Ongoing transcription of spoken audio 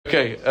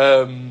Okay.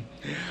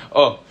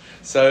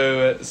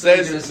 So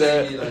says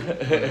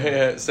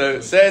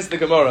the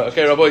Gemara.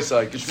 Okay, Rabbi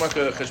Isai,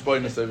 Gishmaka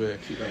Cheshboinus over here.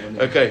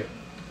 Okay.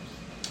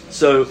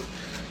 So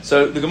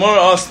the Gemara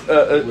asked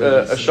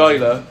a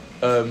shaila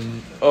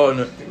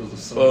on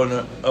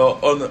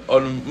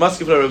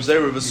Maskefla Rav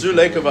Zera v'Su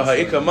Leika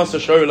v'Ha'ika Masa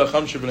Shori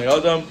Lacham Shebnei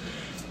Adam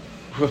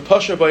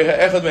v'Pasha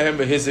B'Echad Mehem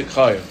B'Hizik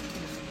Chayim.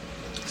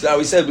 So now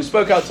we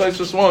spoke out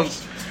Tosfos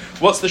once.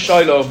 What's the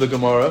shaila of the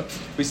Gemara?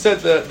 We said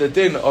that the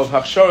din of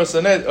Hachsharas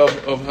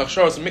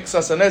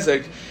Mixas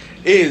Anezek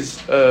is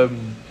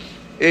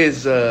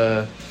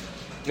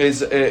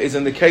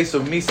in the case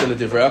of Misa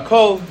L'Divrei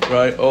Akol,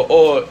 right?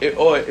 Or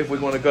if we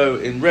want to go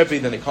in Rebbe,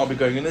 then it can't be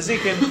going in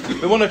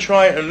Nezikin. We want to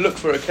try and look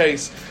for a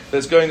case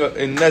that's going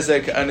in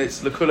Nezek and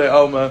it's L'Kulei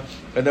Alma,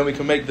 and then we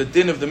can make the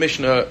din of the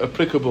Mishnah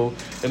applicable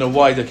in a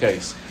wider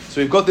case. So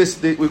we've got two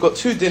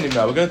dinim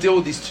now. We're going to deal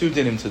with these two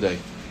dinim today.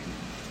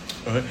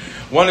 Right.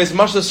 One is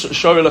Mashas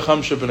Shori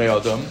Lacham Shebnei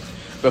Adam,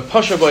 but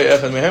Pasha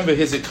B'Echad Mehem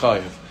B'Hizik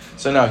Chayev.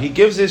 So now he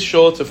gives his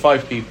shor to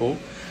 5 people,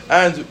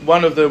 and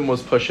one of them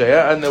was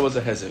Pasheya, and there was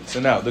a Hezek. So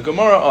now the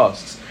Gemara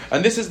asks,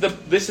 and this is the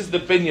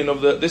binyan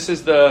of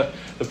the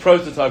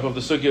prototype of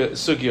the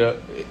sugya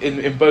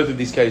in both of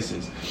these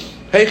cases.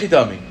 Hey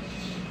Chidami,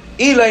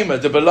 Ilema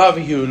de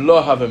Belavihu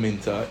lo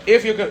havaminta.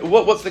 If you're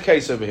what's the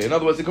case over here? In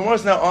other words, the Gemara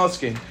is now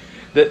asking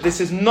that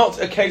this is not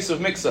a case of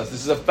mixas.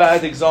 This is a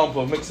bad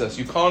example of mixas.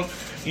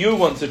 You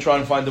want to try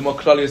and find the more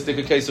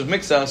klaliistic case of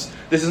mixas.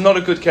 This is not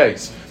a good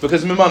case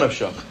because mimanav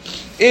shach.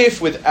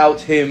 If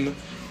without him,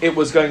 the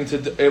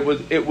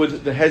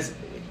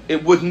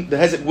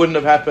hezek wouldn't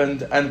have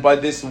happened, and by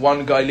this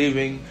one guy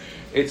leaving,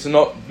 it's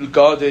not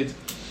guarded.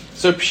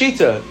 So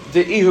pshita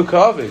the ihu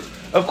ka'avid.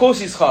 Of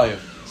course he's chayav.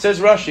 Says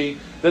Rashi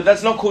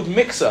that's not called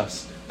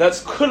mixas.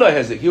 That's kula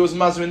hezek. He was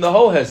mazmin the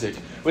whole hezek.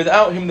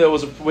 Without him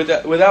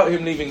without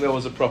him leaving there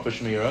was a proper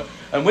shmira,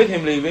 and with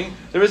him leaving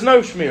there is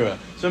no shmira.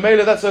 So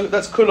Mela that's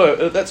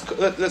kula. That's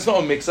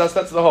not a mixas.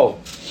 That's the whole.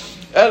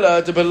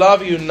 Ella de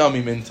belavi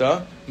nami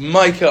minta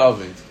maika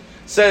avid.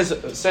 Says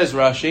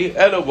Rashi,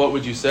 Ella, what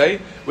would you say?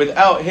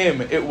 Without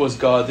him, it was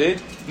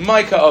guarded.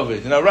 Maika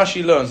Avid. Now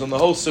Rashi learns on the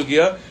whole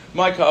sugya,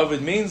 Maika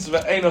Avid means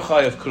ve'eino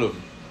chayav klum.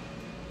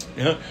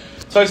 Yeah?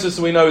 Tosfos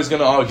we know is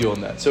going to argue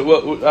on that. So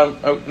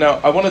now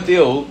I want to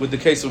deal with the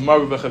case of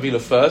Maru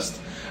B'Chavila first,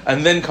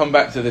 and then come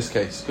back to this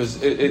case,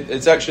 because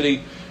it's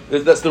actually,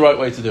 that's the right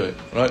way to do it.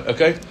 Right?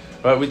 Okay?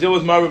 Right, we deal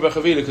with Maru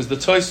B'Chavila because the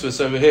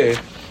Tosfos over here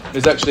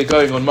is actually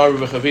going on Maru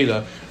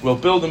B'Chavila. We'll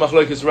build the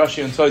Machlokes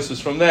Rashi and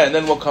Tosfos from there, and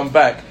then we'll come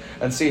back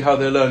and see how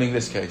they're learning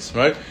this case,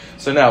 right?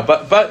 So now,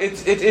 but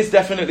it is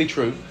definitely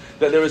true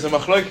that there is a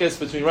machlokes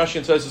between Rashi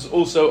and Tosfos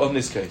also on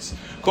this case.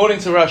 According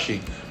to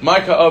Rashi,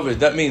 Maika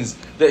Avid, that means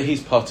that he's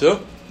patur,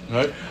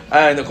 right?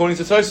 And according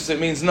to Tosfos, it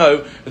means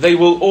no, they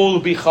will all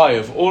be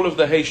chayev. All of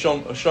the Hey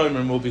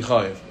Shomrim will be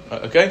chayev.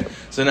 Okay?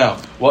 So now,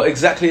 what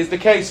exactly is the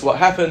case? What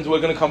happened? We're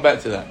going to come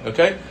back to that.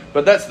 Okay?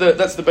 But that's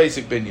the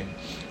basic binyan.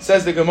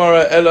 Says the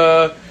Gemara,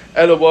 Ella,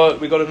 what?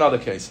 We got another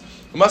case.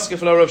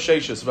 Maskef la Rav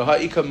Sheshus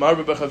v'ha'ika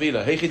Maru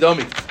B'Chavila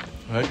heichidami.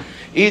 Right?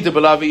 Ida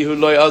belavihu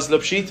loy azla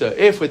pshita.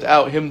 If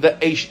without him the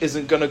eish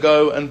isn't going to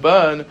go and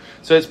burn,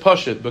 so it's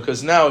pashut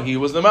because now he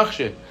was the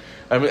machshir,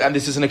 and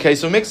this isn't a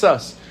case of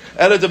mixas.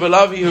 Ela de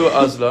belavihu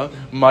azla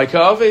maika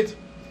avid.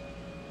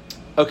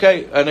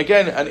 Okay, and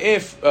again, and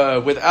if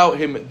without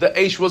him the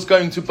eish was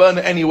going to burn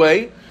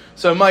anyway,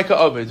 so maika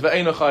avid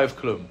ve'eino chayav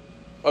klum.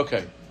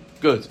 Okay,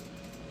 good.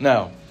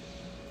 Now.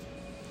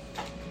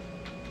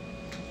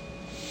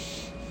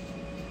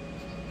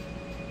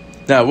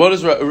 Now, what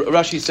does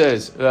Rashi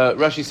says?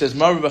 Rashi says,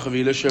 "Maru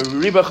b'chavila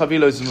sheriba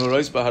chavila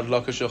zmuros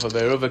b'hadlaka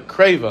shechavera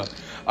v'kreva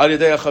al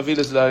yedei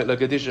chavilas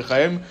lagadish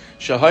chayim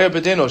shahaya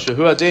bedino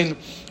shehu adin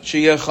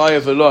sheyeh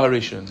chayav v'lo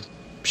harishon."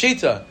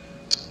 Pshita,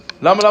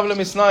 lama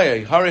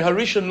lemisnaye hari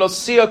harishon lo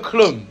sia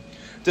klum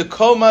de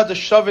koma de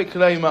shavik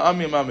lei ma'am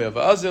yamam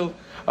v'azil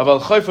aval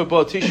chayfa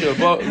bo tisha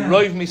bo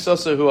roiv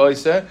misasa hu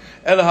oiseh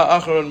ela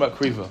ha'acharon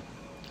makriva.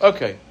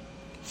 Okay,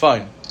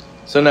 fine.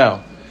 So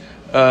now.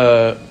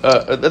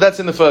 That's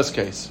in the first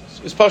case.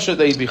 It's pashut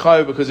that he'd be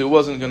chayav because it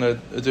wasn't going to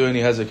do any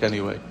hezek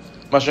anyway.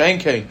 Masha'en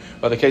came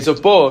by the case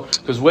of bor,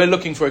 because we're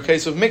looking for a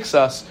case of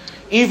mixas.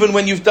 Even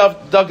when you've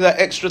dug that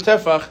extra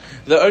tefach,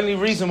 the only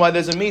reason why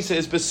there's a misa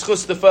is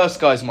b'schus the first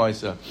guy's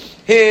misa.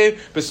 Here,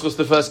 b'schus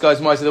the first guy's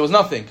misa, there was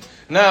nothing.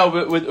 Now,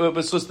 with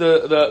b'schus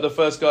the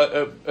first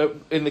guy,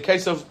 in the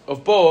case of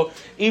bor,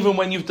 even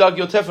when you've dug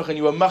your tefach and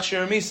you were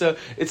machshir misa,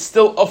 it's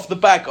still off the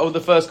back of the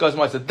first guy's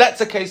misa.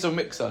 That's a case of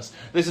mixas.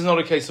 This is not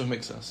a case of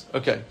mixas.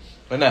 Okay,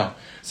 but now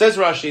says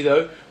Rashi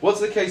though, what's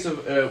the case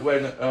of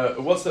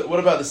what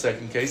about the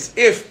second case?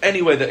 If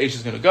anyway the ish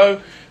is going to go.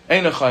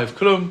 Ein chayav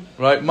klum,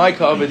 right?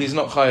 Maika Avid is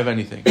not chayav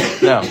anything.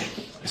 Now,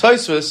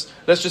 Tosfos,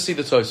 let's just see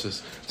the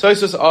Tosfos.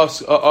 Tosfos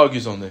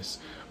argues on this.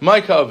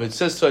 Maika Avid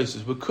says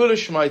Tosfos, "V'kula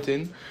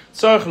shmaitin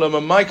tzarich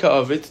lama Maika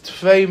Avid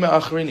tfei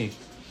me'achrini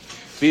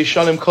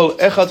v'yishalim kol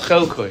echad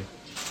chelkoi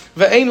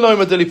ve'ein lo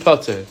madeli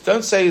pater."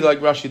 Don't say like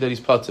Rashi that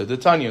he's pater. The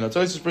Tanya. Now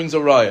Tosfos brings a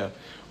raya.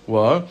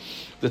 What?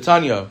 The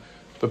Tanya.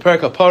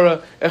 Perek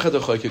hapara, echad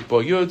achoykik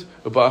bo yud,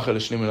 v'ba'achel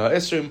l'shnim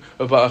l'esrim,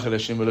 v'ba'achel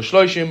l'shnim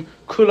l'shloishim,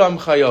 kulam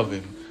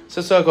chayavim.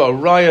 So I got a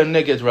raya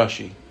neged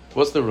Rashi.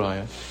 What's the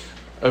raya?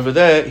 Over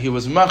there, he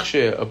was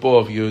machshir a bo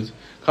of yud.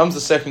 Comes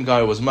the second guy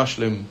who was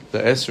mashlim the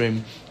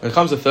esrim, and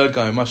comes the third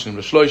guy mashlim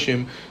the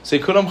shloishim. Say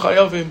kulam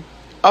chayavim.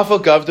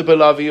 Afal gav de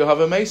belavi you have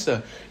a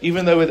mesa.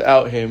 Even though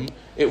without him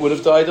it would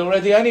have died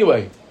already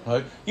anyway.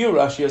 Right? You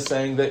Rashi are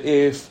saying that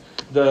if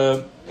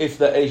the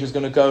Aish is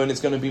going to go and it's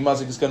going to be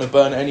mazik, it's going to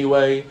burn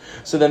anyway.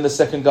 So then the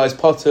second guy's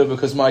potter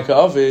because Micah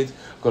Ovid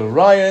got a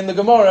raya in the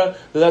Gemara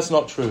that's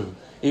not true.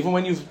 Even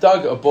when you've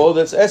dug a bore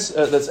that's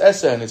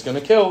Esen, it's going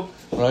to kill.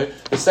 Right?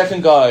 The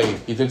second guy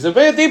he digs a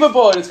bit deeper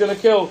bore, it's going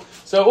to kill.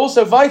 So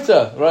also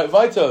Vita, right?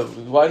 Vita.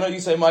 Why not you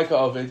say Micah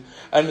Ovid?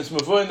 And it's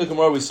Mavur in the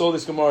Gemara. We saw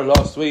this Gemara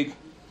last week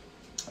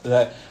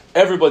that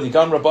everybody,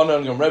 Gam Rabbana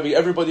and Gam Rebbe,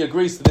 everybody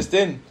agrees to this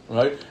din,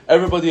 right?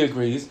 Everybody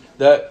agrees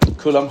that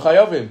Kulam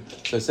Chayavim.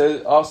 So it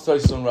says, ask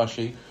Tosfos on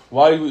Rashi,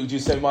 why would you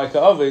say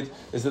Micah Ovid?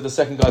 Is that the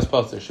second guy's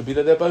potter? Should be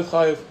that they're both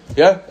Chayav.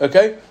 Yeah?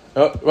 Okay?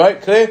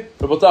 Right? Clear?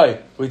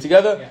 Rabotai, we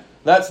together? Yeah.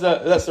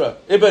 That's right.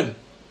 Ibn.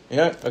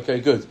 Yeah? Okay,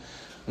 good.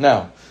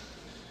 Now,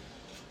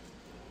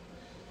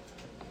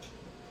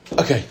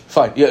 okay,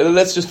 fine. Yeah,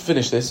 let's just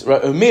finish this.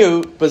 Right,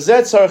 Umiu,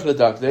 Bazet Sarach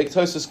Ledakdek.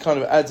 Tosfos kind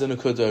of adds an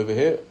akud over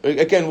here.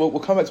 Again, we'll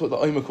come back to what the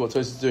Oimak, what Tosfos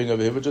is doing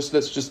over here, but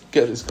let's just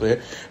get this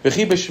clear.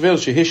 V'chi b'shvil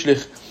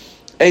shehishlich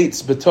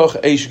eitz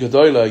betoch eish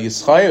gadola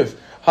yischayev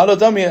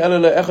halodami ela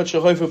le'echad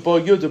shehoifer bo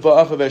yud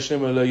ba'achav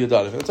eshlim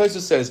le'yudalef. And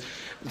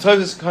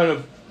Tosfos kind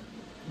of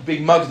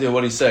big magdir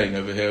what he's saying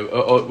over here.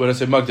 Or when I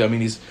say magdir, I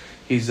mean he's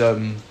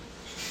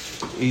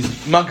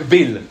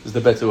magbil is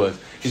the better word.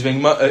 He's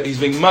being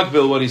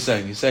magbil what he's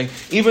saying. He's saying,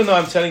 even though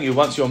I'm telling you,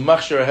 once you're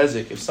machshir a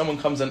hezik, if someone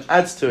comes and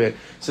adds to it,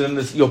 so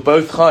then you're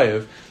both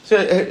chayev. So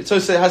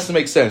it has to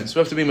make sense. We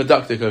have to be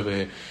medactic over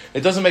here.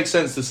 It doesn't make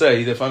sense to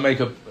say that if I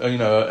make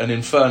an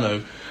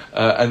inferno,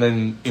 and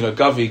then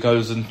Gavi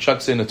goes and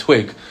chucks in a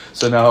twig,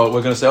 so now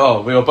we're going to say,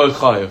 we are both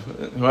chayev,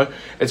 right?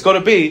 It's got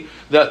to be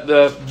that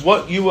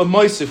what you were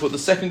moisif, what the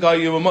second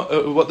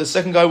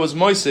guy was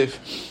moisif,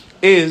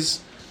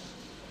 is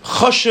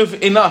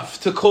choshev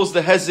enough to cause the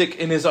hezik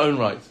in his own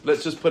right.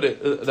 Let's just put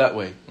it that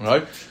way,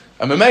 right?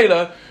 And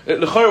Mamela,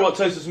 l'chora, what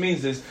Tosfos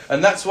means is,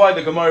 and that's why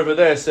the Gemara over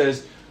there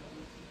says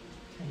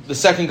the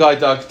second guy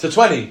dug to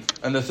 20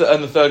 and the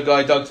third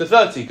guy dug to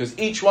 30, because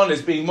each one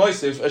is being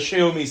moisif a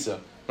shiur misa,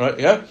 right?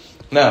 Yeah.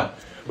 Now,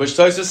 which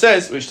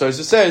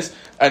Tosfos says,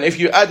 and if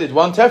you added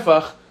one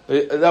tefach,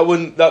 that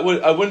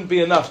wouldn't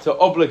be enough to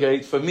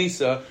obligate for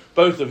misa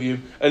both of you,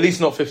 at least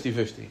not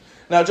 50-50.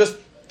 Now,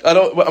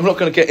 I'm not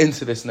going to get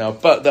into this now,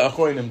 but the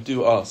Achronim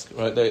do ask,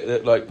 right?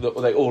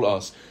 They all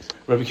ask.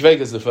 Rabbi Kivega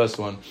is the first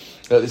one.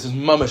 This is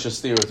mamash a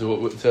stira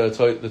to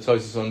the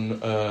Tosfos on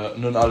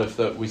Nun Aleph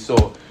that we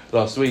saw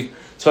last week.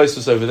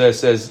 Tosfos over there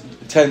says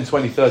 10,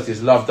 20, 30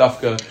 is lav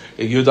dafka,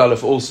 Yud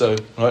Aleph also,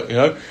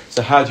 right?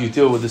 So how do you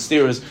deal with the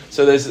steerers?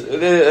 So there's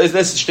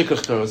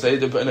shtikach Torah. So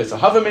it's a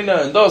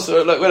havamina and dos,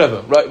 like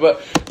whatever, right?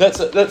 But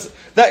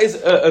that is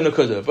a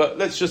nakuda. But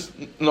let's just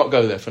not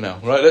go there for now,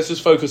 right? Let's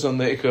just focus on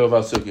the ikar of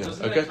our sugya.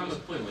 Doesn't there come a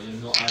point when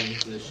you're not adding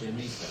to the shir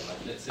misa?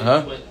 Like, let's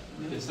say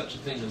there's such a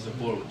thing as a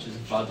bor, which is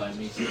vadai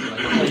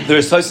misa. There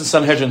is Tosfos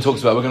Sanhedrin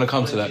talks about. We're going to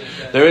come to that.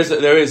 There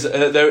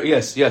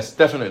is. Yes,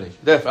 definitely,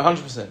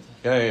 100%.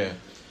 Yeah.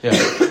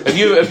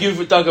 If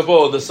you've dug a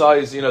bore the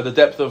size, the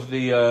depth of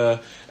the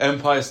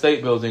Empire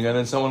State Building, and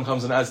then someone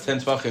comes and adds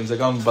 10 tefachim,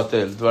 zegam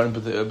batel, dvarim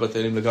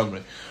batelim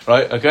legamri.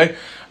 Right? Okay.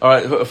 All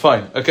right.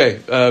 Fine. Okay.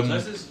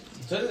 Tosfos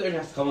only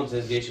has to come on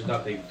to his yeshiv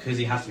dakdei because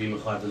he has to be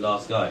mechayev the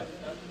last guy.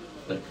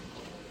 Like,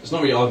 it's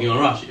not really arguing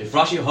on Rashi. If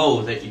Rashi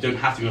holds that you don't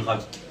have to be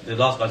mechayev the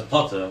last guy's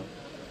potter,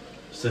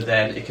 so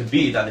then it could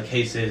be that the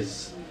case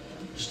is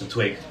just a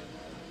twig.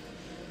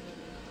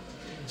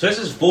 Tosfos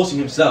is forcing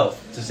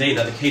himself to say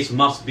that the case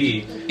must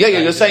be. Yeah.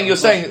 You're saying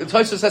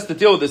Tosfos has to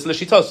deal with this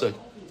l'shitosoi.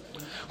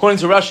 According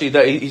to Rashi,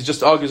 that he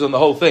just argues on the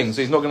whole thing,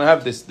 so he's not going to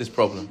have this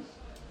problem.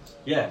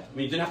 Yeah, I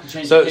mean you don't have to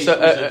change. The case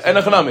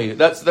enochanami,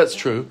 that's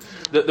true.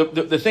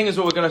 The thing is,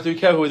 what we're going to have to be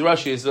careful with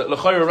Rashi is that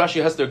l'chayra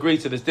Rashi has to agree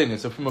to this din.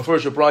 It's from a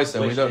first price,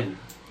 and we don't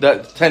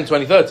that 10,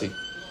 20, 30.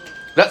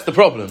 That's the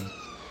problem.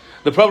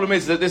 The problem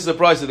is that this is a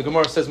price that the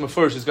Gemara says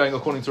Mefurish is going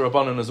according to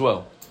Rabbanan as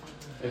well.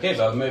 Okay,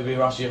 but maybe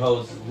Rashi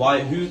holds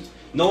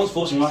no one's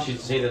forcing Rashi to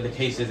say that the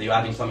case is that you're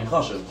adding something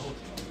chashuv.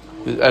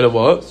 Add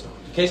what?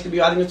 The case could be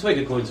adding a twig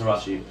according to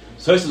Rashi.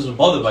 Tosfos was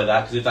bothered by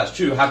that because if that's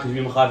true, how could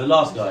you be mechayev the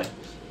last guy?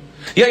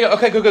 Yeah.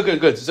 Okay,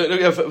 good. So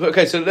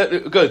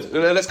good.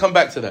 Let's come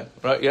back to that.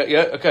 Right?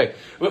 Yeah. Okay.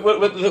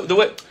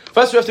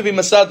 First, we have to be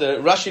masada.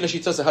 Rashi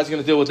l'shitasa. How's he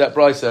going to deal with that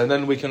brisa, and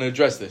then we can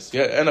address this.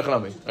 Yeah.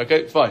 Enochanami.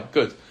 Okay. Fine.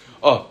 Good.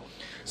 So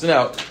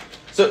now.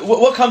 So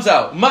what comes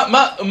out? Ma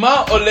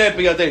ole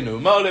b'yadeinu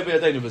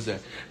b'zeh.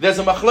 There's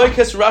a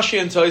machlokes Rashi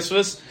and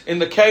Tosfos in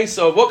the case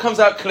of what comes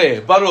out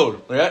clear. Barur.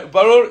 Right?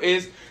 Barur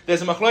is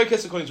there's a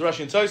machlokes according to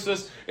Rashi and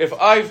Tosfos. If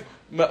I've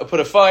put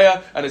a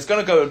fire and it's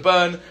going to go and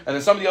burn, and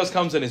then somebody else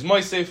comes and is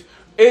moisif,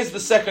 is the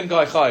second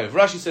guy chayiv?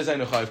 Rashi says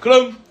Eino chayiv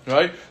klum,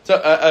 right?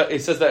 So, it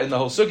says that in the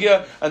whole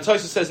sugya, and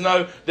Tosfos says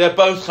no, they're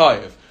both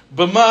chayiv.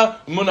 B'ma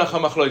munach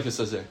hamachloikas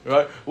hazeh,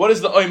 right? What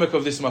is the oimek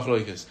of this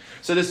machloikas?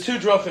 So there's two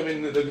drachim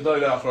in the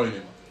Gedolei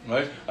Achronim,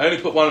 right? I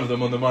only put one of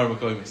them on the Mara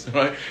Makomis,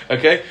 right?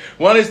 Okay?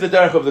 One is the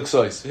derech of the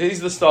Ksos.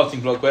 He's the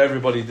starting block where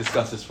everybody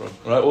discusses from,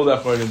 right? All the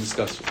Achronim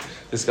discuss.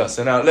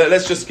 So now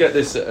let's just build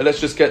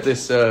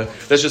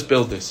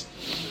this.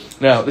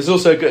 Now, there's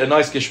also a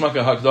nice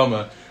Geshmaka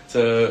Hakdama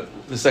to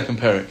the second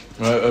Perek,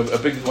 right?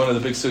 One of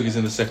the big sugis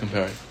in the second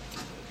Perek.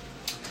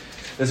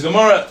 There's a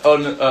Gemara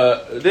on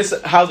this,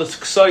 how the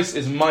Ksos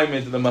is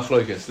maimed the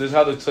Machlokes. This is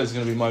how the Ksos is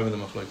going to be maimed the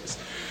Machlokes.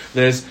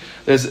 There's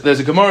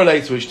a Gemara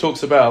later which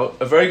talks about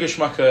a very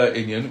Geshmaka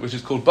Inyan, which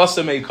is called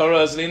Basa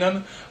Meikara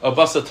Azlinan or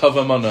Basa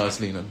Tava Mana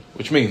Azlinan,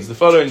 which means the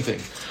following thing.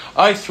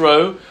 I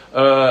throw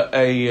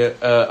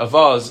a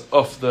vase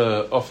off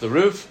the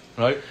roof,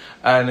 right,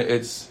 and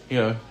it's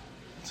going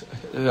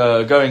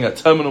at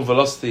terminal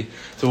velocity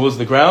towards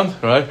the ground,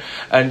 right,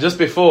 and just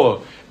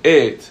before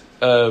it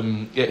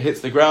hits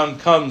the ground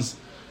comes.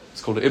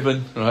 It's called an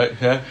Ibn, right?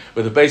 Yeah,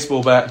 with a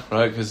baseball bat,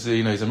 right? Because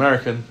he's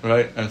American,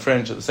 right, and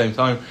French at the same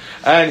time,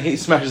 and he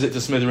smashes it to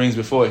smithereens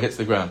before it hits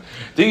the ground.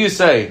 Do you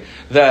say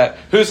that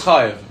who's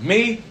chayav,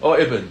 me or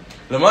Ibn?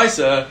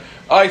 L'maisa,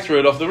 I threw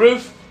it off the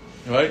roof,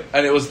 right,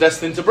 and it was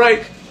destined to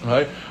break,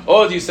 right?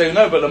 Or do you say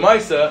no, but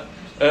l'maisa,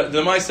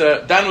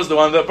 Dan was the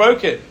one that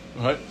broke it,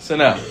 right? So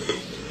now,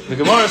 the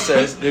Gemara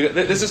says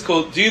this is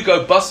called. Do you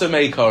go basa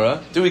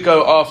meikara? Do we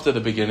go after the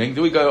beginning?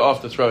 Do we go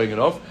after throwing it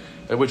off?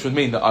 Which would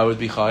mean that I would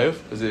be chayiv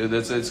because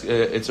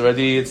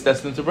it's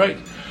destined to break.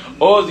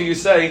 Or do you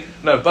say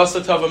no?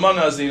 Basa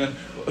tavamana azinan.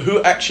 Who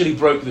actually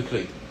broke the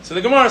kli? So the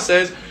Gemara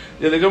says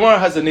the Gemara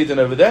has a nidin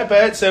over there.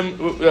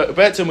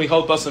 Be'etzem we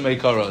hold basa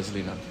meikara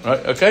azlinan.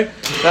 Right? Okay,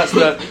 that's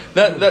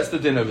the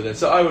din over there.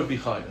 So I would be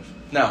chayiv.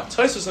 Now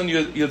Tosfos on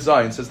Yud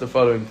Zayin says the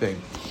following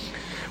thing.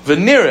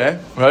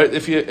 V'nireh, right?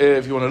 If you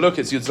want to look,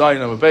 it's Yud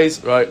Zayin on the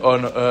base, right?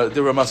 On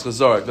Dibra Maschal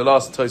Zorak, the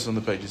last Tosfos on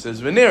the page. It says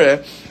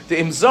v'nireh the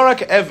im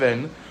zorak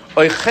even.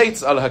 Oy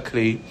chetz al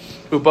hakli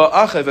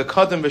uba'ache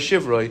v'kadem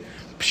v'shivroi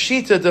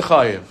pshita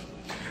dechayev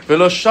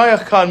v'lo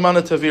shayach kan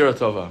mana tavira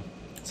tova.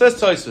 Says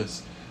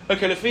Tosfos.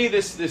 Okay, lefi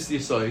this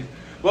yesod,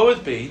 what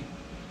would be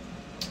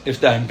if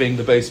Dan, being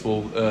the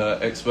baseball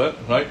expert,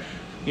 right,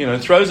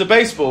 throws a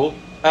baseball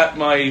at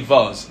my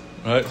vase,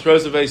 right?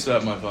 Throws a baseball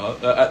at my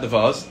vase, at the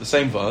vase, the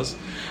same vase,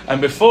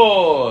 and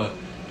before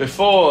the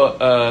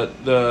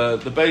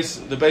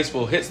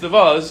baseball hits the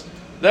vase,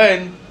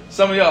 then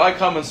I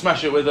come and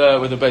smash it with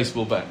a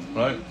baseball bat,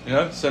 right?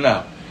 So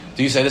now,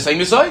 do you say the same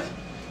aside?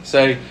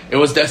 Say it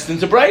was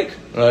destined to break,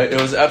 right?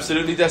 It was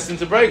absolutely destined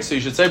to break. So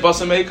you should say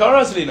basa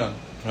meikara azlinan,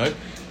 right?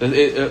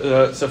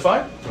 So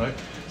fine, right?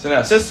 So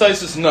now says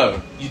Tosfos,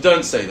 no, you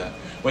don't say that.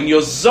 When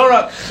you're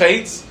zorak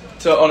chetz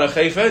on a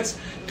chayfetz,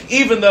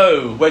 even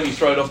though when you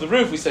throw it off the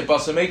roof we say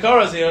basa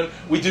meikara azlinan,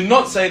 we do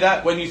not say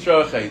that when you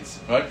throw a chetz,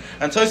 right?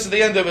 And Tosfos at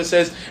the end of it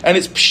says, and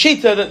it's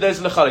pshita that there's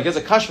lechalik. He has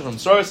a kasha from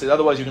Svaros,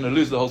 otherwise you're going to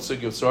lose the whole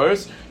sugi of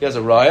Svaros. He has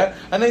a raya,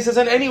 and then he says,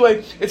 and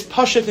anyway, it's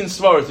pashat in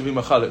Svara to be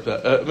machalik,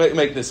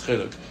 make this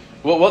chiluk.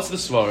 What's the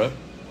Svara?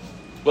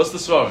 What's the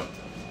Svara?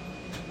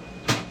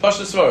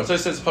 Pashta Svara. So he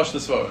says Pashta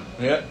Svara.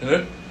 Yeah,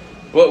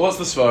 what's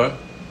the Svara?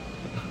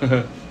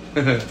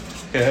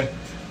 Yeah.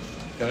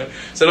 Okay.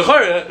 So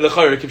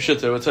l'chayre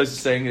kipshuta, what Tosfos is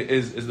saying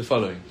is the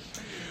following.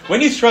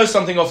 When you throw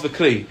something off the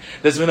kli,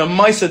 there's been a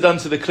maisa done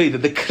to the kli,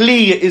 that the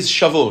kli is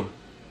shavur.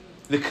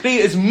 The kli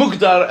is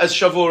mugdar as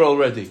shavur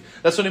already.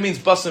 That's what it means,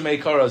 basa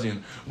meikara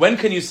azlinan. When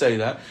can you say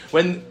that?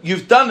 When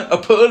you've done a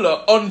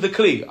pu'ula on the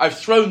kli. I've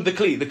thrown the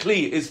kli. The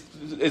kli is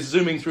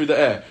zooming through the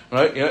air,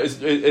 right?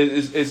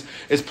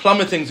 Is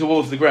plummeting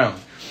towards the ground.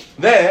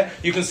 There,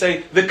 you can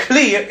say, the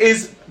kli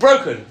is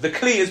broken. The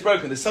kli is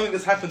broken. There's something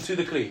that's happened to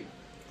the kli.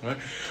 Right?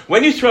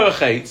 When you throw a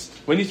chetz,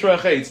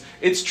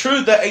 it's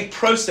true that a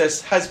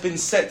process has been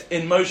set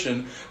in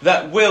motion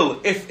that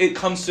will, if it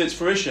comes to its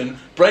fruition,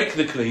 break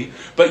the kli.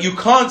 But you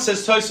can't,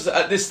 says Tosfos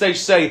at this stage,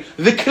 say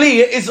the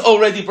kli is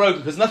already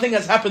broken because nothing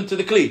has happened to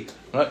the kli.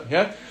 Right?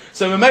 Yeah.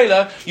 So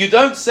Mamela, you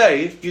don't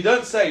say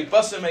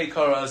basa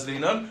meikara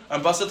azlinan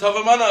and basa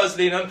tavamana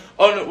azlinan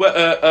on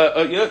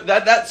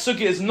that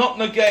sugi is not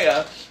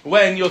nageya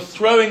when you're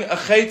throwing a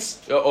chetz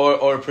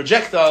or a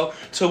projectile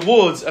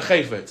towards a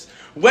chayfetz.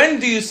 When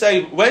do you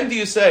say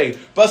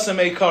basa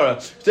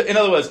meikara? In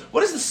other words,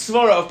 what is the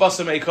svara of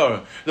basa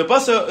meikara? The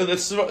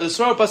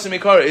svara of basa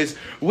meikara is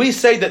we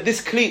say that this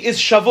kli is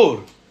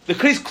shavur. The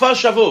kli is kvar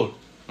shavur.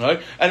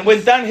 Right? And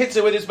when Dan hits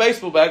it with his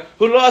baseball bag, right?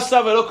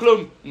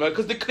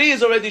 Because the kli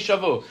is already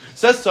shavur.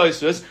 Says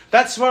Tosfos,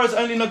 that svara is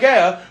only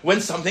nogea when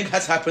something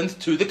has happened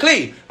to the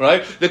kli.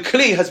 Right? The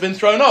kli has been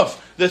thrown off.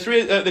 The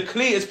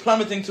kli is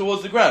plummeting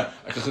towards the ground.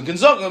 A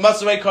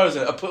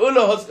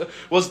pu'ula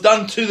was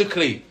done to the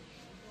kli.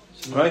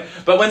 Right?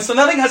 But when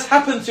nothing has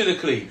happened to the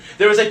kli,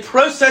 there is a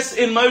process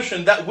in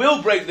motion that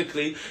will break the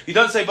kli. You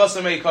don't say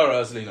basa meikara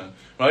azlinan,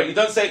 right? You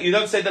don't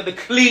say that the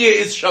kli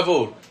is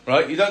shavur,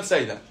 right? You don't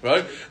say that,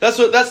 right? That's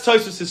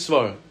Tosfos'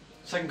 svara.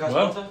 Second guy's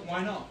water?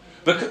 Why not?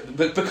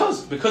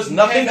 Because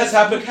nothing has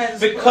happened.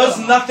 Because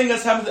nothing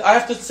has happened. I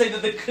have to say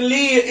that the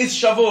kli is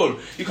shavur.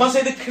 You can't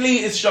say the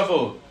kli is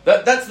shavur.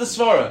 That's the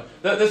svara.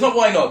 There's not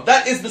why not.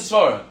 That is the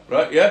svara,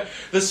 right? Yeah.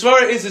 The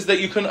svara is that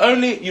you can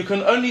only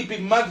be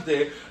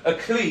magdir a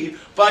kli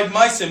by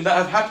maisim that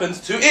have happened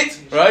to it,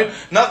 right?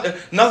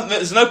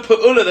 There's no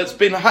pu'ula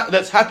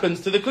that's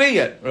happened to the kli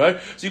yet, right?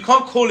 So you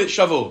can't call it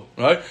shavur,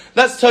 right?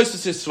 That's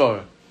Tosfos'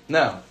 svara.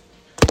 Now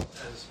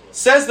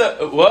says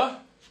that what?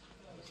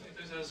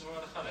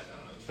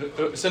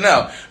 So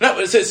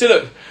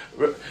look,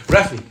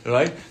 Rafi,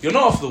 right? You're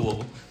not off the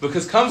wall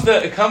because comes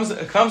the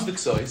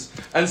Ksois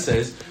and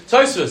says,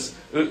 Tosfos,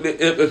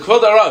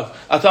 Kvod Arav,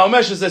 אתה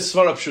אומר שזה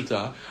סברה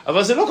פשוטה,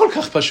 אבל זה לא כל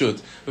כך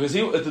פשוט, because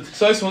the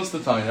Ksois wants to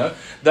tell you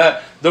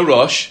that the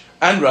Rosh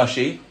and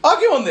Rashi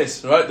argue on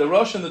this, right? The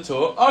Rosh and the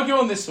Torah argue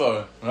on this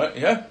svara, right?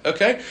 Yeah,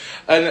 okay.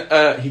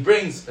 And he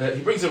brings a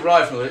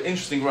raya from an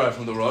interesting raya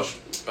from the Rosh.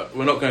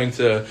 I'm not going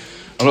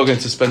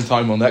to spend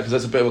time on that because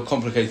that's a bit of a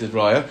complicated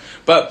raya.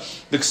 But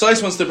the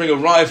Ksois wants to bring a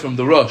raya from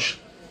the Rosh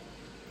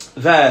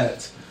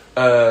that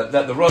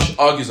the Rosh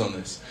argues on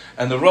this,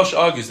 and the Rosh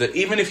argues that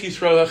even if you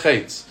throw a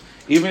chetz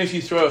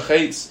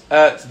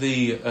at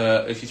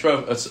if you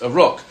throw a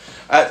rock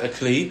at a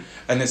kli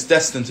and it's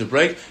destined to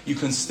break, you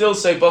can still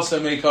say basa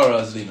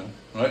meikara azlina,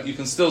 right? You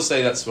can still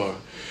say that svara.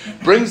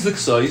 Brings the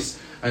Ksois,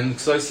 and the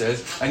Ksois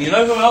says, and you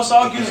know who else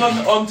argues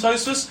on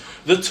Tosfos?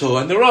 The Tur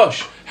and the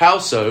Rosh. How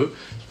so?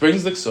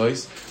 Brings the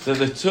Ksois that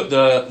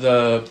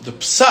the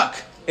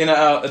psak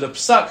the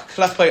psak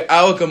klapei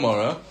our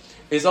Gemara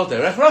is al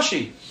derech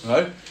Rashi,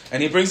 right?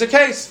 And he brings a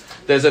case.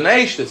 There's an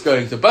eish that's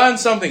going to burn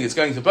something. It's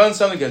going to burn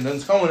something, and then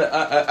someone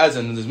as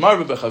in there's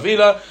marba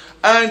bechavila,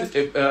 and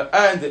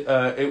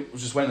it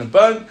just went and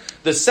burned.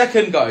 The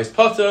second guy is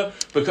potter,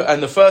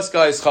 and the first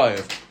guy is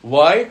chayev.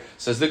 Why?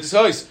 Says the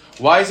Ksois.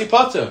 Why is he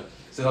potter?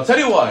 So I'll tell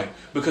you why.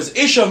 Because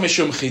isha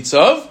mishum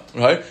chitzav,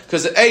 right?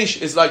 Because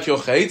eish is like your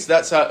chetz.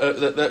 That's how.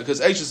 Because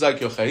eish is like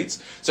your chetz.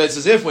 So it's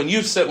as if when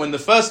the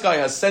first guy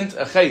has sent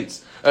a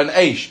chetz, an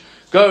eish,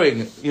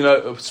 going,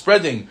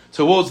 spreading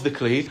towards the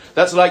kli,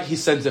 that's like he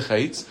sent a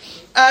chetz.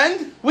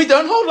 And we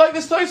don't hold like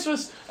this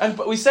Tosfos, and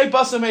we say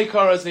basa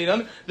meikara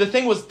azlinan. The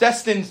thing was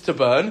destined to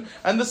burn,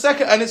 and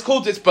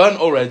it's burnt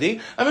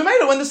already. And we made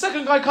it when the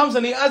second guy comes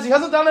and he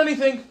hasn't done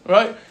anything,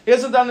 right? He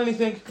hasn't done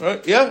anything,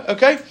 right? Yeah,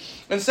 okay.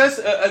 And says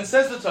the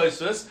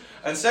Tosfos,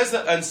 and says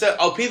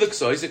al pi the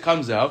Ksois, it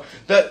comes out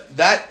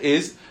that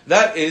is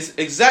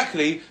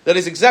exactly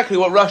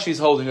what Rashi is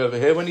holding over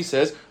here when he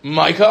says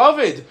my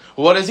ka'avid.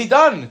 What has he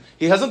done?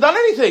 He hasn't done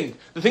anything.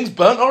 The thing's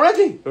burnt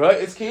already, right?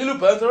 It's ki'ilu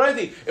burnt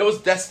already. It was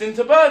destined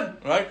to burn,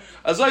 right?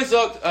 Azai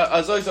zok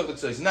the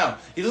Ksois. Now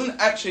he doesn't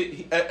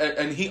actually,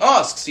 and he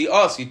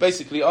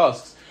basically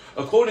asks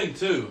according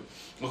to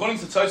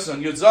Tosfos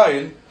on Yud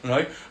Zayin,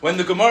 right? When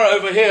the Gemara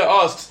over here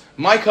asks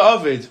my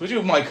ka'avid, what do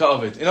you mean my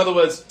ka'avid? In other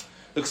words,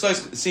 the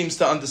Ksois seems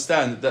to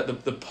understand that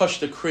the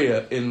Pashta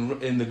Kriya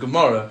in the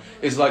Gemara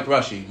is like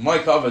Rashi. My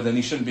ka'avid, then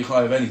he shouldn't be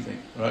high of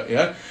anything, right?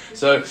 Yeah.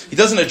 So he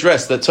doesn't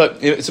address that.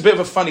 It's a bit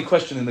of a funny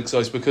question in the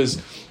Ksois because,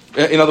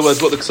 in other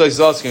words, what the Ksois is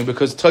asking,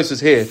 because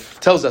Tosfos here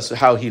tells us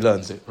how he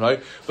learns it,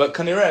 right? But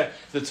Kanireh,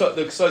 the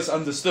Ksois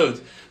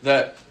understood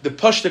that the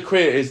Pashta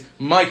Kriya is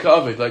my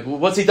ka'avid. Like,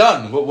 what's he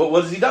done?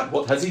 What has he done?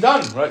 What has he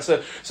done? Right. So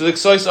the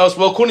Ksois asked,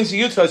 well, according to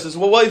you, Tosfos,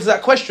 well, what is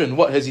that question?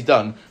 What has he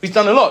done? He's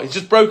done a lot. He's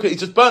just broke it.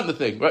 He's just burnt the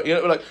thing, right?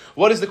 Like,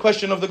 what is the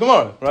question of the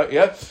Gemara, right?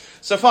 Yeah.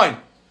 So fine.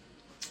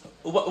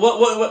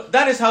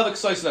 That is how the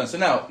Ksois learns. So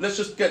now let's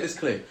just get this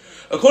clear.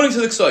 According to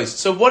the Ksois,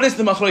 so what is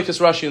the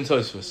Machlokes Rashi and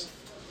Tosfos?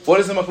 What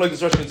is the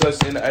Machlokes Rashi and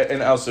Tosfos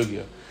in Al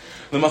Sugya?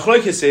 The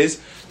Machlokes is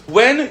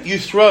when you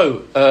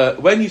throw a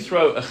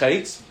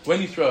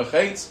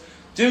chetz,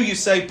 do you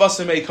say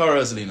basa meikara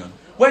azlinan?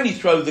 When you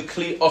throw the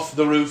kli off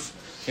the roof,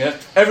 yeah,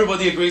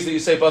 everybody agrees that you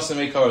say basa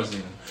meikara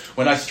azlinan.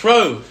 When I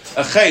throw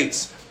a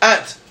chetz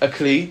at a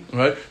kli,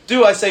 right,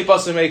 do I say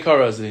basa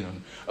meikara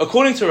azlinan?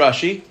 According to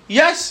Rashi,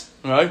 yes.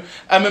 Right,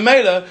 and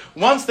Memela,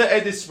 once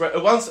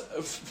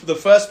the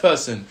first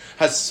person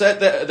has set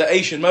the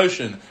eish in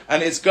motion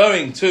and it's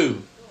going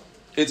to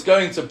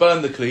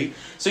burn the kli,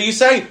 so you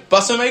say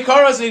basa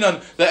meikara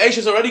azlinan. The eish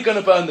is already going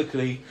to burn the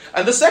kli,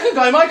 and the second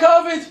guy, my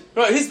ka'avid,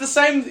 right? It's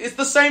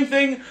the same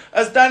thing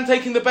as Dan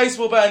taking the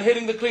baseball bat and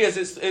hitting the kli as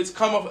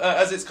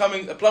it's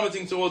coming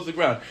plummeting towards the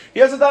ground. He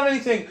hasn't done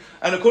anything,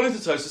 and according to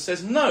Tosfos,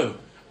 says no,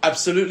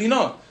 absolutely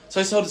not. So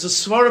I thought it's a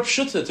svara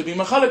pshuta to be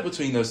machalek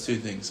between those two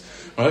things,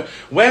 right?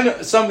 When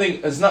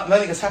nothing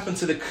has happened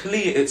to the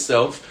kli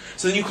itself,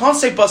 so then you can't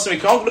say basar. You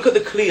can't look at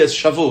the kli as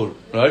shavur,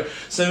 right?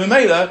 So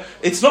Memela,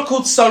 it's not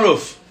called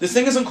saruf. This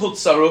thing isn't called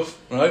saruf,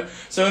 right?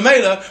 So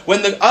Memela,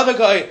 when the other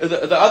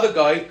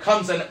guy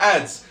comes and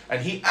adds.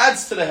 And he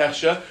adds to the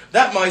hechsher,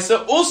 that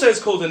ma'aser also is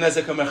called a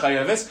nezek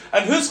mechayeves.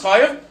 And who's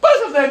chayev?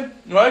 Both of them,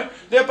 right?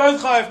 They're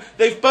both chayev.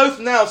 They've both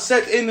now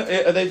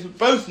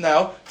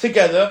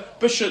together,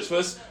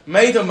 b'shutfus,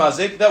 made a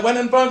mazik that went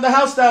and burned the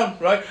house down,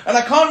 right? And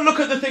I can't look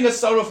at the thing as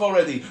saruf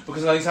already,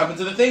 because nothing's happened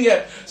to the thing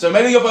yet. So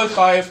maybe you're both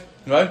chayev,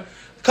 right?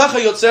 Kacha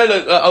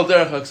yotzer al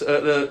derech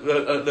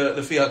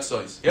lefi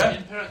haksois. Yeah.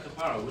 In Perek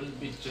Kapara, wouldn't it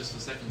be just the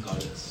second guy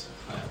that's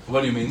chayav?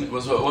 What do you mean?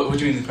 What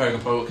do you mean in Perek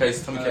Kapara? What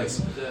case? Tell me case.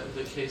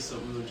 The case that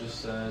we were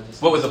just discussing.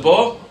 What with the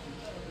boar?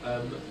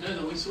 No,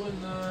 that we saw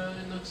in the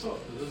Ktzot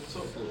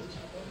field.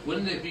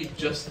 Wouldn't it be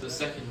just the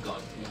second guy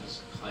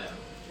who's chayav?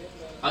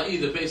 I.e.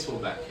 the baseball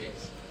bat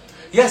case.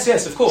 Yes,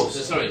 of course.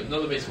 Sorry,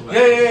 not the baseball bat.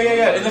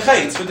 Yeah. In the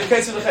chaitz, with the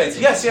case of the chaitz.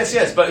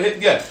 Yes. But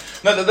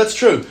no, that's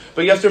true.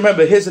 But you have to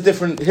remember, it's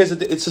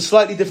a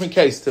slightly different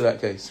case to that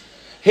case.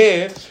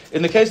 Here,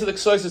 in the case of the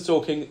Ksois is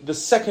talking, the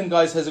second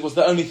guy's hezek was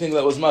the only thing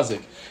that was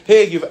mazik.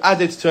 Here, you've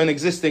added to an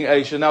existing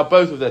eish, and now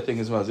both of their thing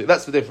is mazik.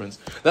 That's the difference.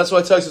 That's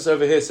why Tosfos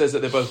over here says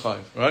that they're both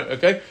chayiv. Right?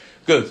 Okay.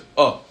 Good.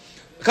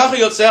 Kacha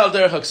yotzeh al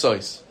derech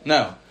haksois.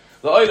 Now,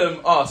 the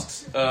Olam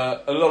asks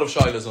a lot of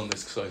shilas on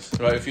this ksois,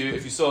 right? If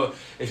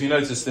you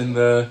noticed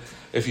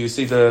if you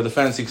see the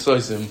fancy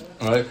ksoisim,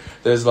 right?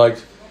 There's like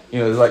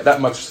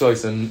that much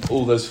ksois and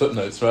all those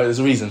footnotes, right? There's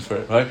a reason for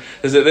it, right?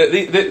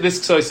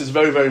 This ksois is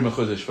very, very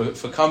mechudesh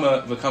for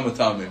Kamma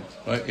tamim,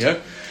 right? Yeah.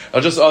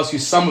 I'll just ask you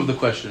some of the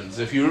questions.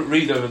 If you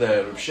read over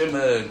there, Reb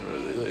Shimon,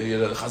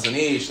 the Chazon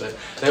Ish,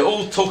 they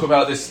all talk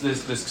about this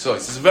ksois.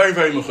 It's very,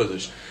 very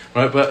mechudesh,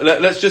 right? But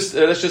let's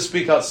just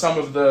speak out some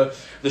of the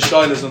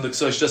shilas on the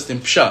ksois just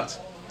in pshat,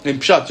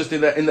 just in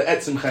the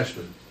etzim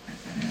cheshbon.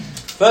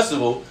 First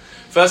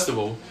of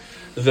all,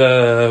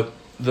 the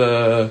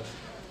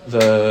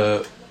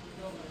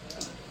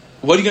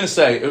what are you going to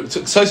say?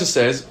 Ksois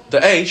says the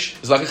eish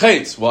is like a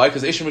chayitz. Why?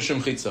 Because eish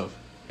mishum chitzov.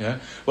 Yeah.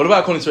 What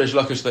about according to Reish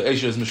Lakish that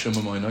eish is mishum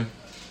amoino?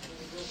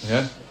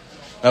 Yeah.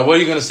 Now what are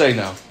you going to say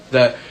now?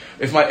 That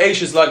if my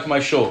eish is like my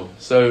shore,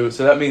 so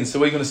that means, so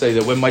what are you going to say?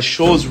 That when my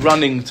shore's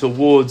running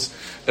towards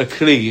a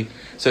kli,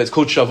 so it's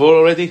called shavor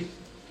already?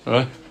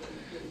 Alright?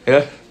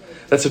 Yeah?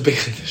 That's a big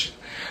chiddush.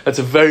 That's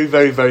a very,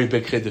 very, very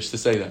big chiddush to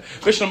say that.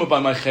 Especially by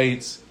my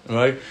chayitz,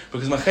 right?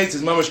 Because my chayitz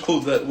is mamash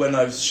called that when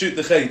I shoot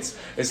the chayitz,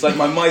 it's like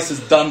my mice is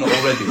done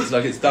already. It's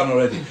like it's done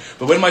already.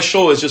 But when my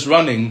shore is just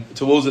running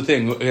towards the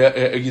thing,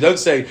 you don't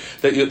say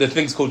that the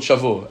thing's called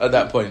shavor at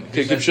that point.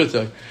 Who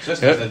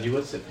said you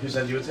would say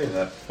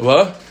that?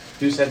 What?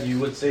 Who said you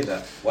would say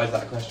that? Why is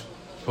that a question?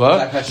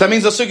 What? That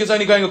means the sugya is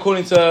only going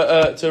according to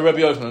Rabbi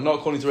Yochanan, not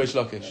according to Reish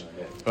Lakish,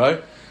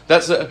 right?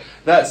 That's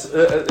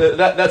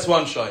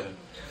one shaila.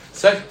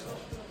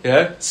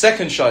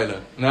 Second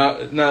shaila.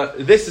 Now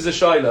this is a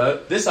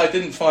shaila. This I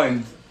didn't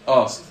find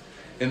asked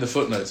in the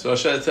footnotes. So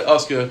I'll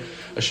ask you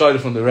a shaila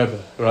from the Rebbe,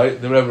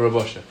 right? The Rebbe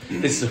Rabosha.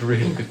 This is a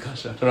really good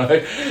kasha,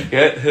 right?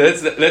 Yeah.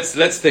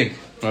 Let's think.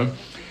 Right?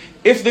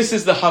 If this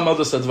is the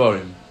Hamadas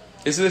Advarim,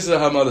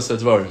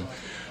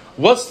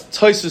 what's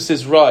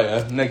Tosfos'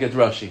 raya neged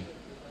Rashi?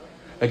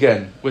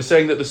 Again, we're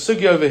saying that the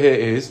sugya over here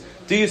is: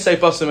 do you say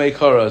basamei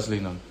kara as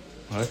linon?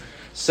 Right?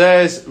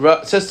 Says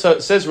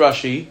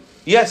Rashi,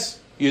 yes,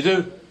 you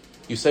do.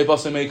 You say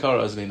basamei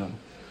kara as linon.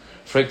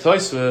 Frek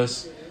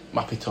Tosfos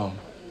mapitom.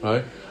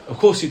 Right? Of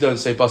course you don't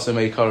say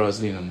basamei kara as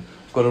linon.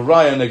 I've got a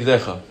raya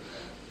negdecha.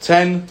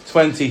 10,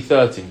 20,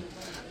 30.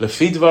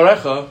 Lefi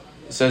dvarecha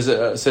says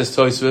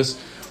Tosfos.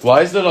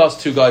 Why is the last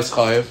two guys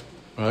chayev?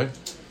 Right?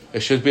 It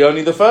should be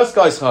only the first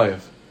guy's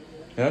chayev.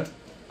 Yeah.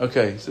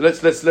 Okay. So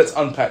let's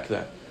unpack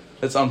that.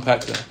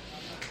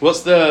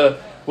 What's the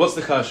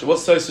kasha?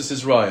 What's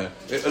Tosfos' raya?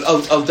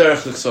 Al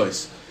derech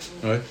l'ksois.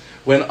 Right.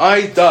 When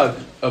I dug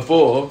a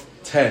bore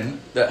 10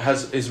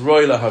 that is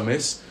roy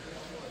lahamis,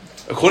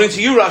 according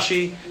to you,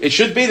 Rashi, it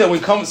should be that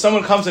when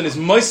someone comes and is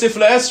moisif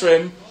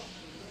le'esrim,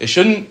 it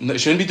shouldn't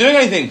be doing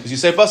anything because you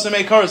say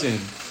basamei karazin.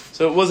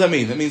 So what does that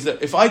mean? That means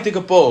that if I dig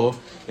a bore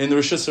in the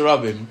Rishus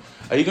Harabim,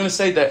 are you going to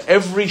say that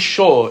every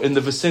shore in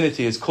the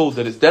vicinity is called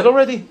that it's dead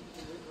already?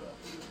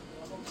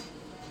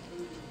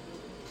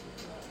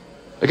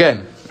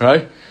 Again,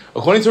 right?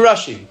 According to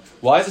Rashi,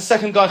 why is the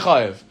second guy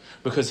chayev?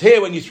 Because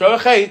here, when you throw a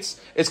chayitz,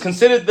 it's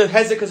considered that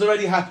hezek has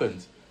already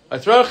happened. I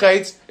throw a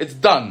chayitz, it's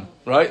done,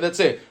 right? That's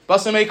it.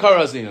 Basamei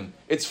karazin.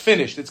 It's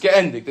finished. It's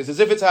ge'endik. It's as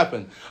if it's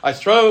happened. I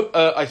throw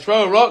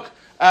a rock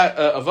at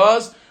a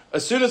vase.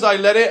 As soon as I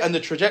let it and the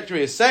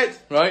trajectory is set,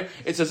 right?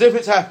 It's as if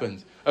it's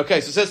happened. Okay,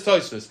 so says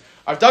Tosfos.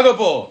 I've dug a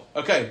bore.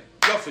 Okay,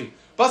 Yofi.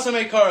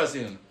 Basamei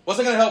karazin. What's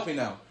it going to help me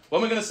now? What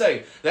am I going to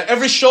say? That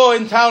every shore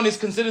in town is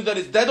considered that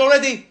it's dead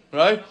already?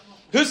 Right?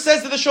 Who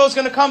says that the shore is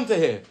going to come to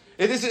here?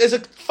 It's a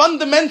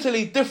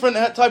fundamentally different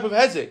type of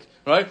hezek.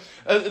 Right?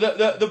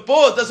 The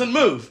board doesn't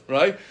move.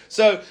 Right?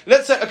 So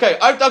let's say, okay,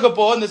 I've dug a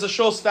bore and there's a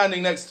shore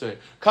standing next to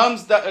it.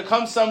 Comes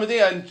somebody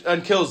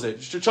and kills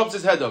it. Chops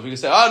his head off. You can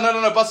say,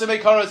 no,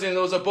 Basamei karazin.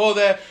 There was a bore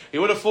there. He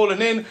would have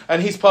fallen in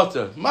and he's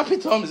potter.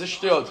 Mapitom is a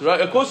shtiyot. Right?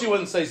 Of course you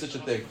wouldn't say such a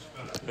thing.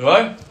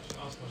 Right?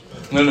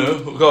 No,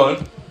 go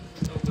on.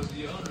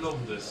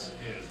 This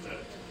here is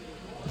that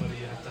whether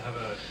you have to have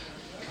a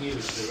kli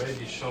which is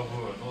already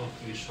shovel or not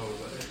kli shovel,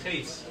 but the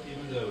chaitz,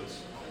 even though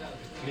it's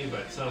kli by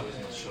itself is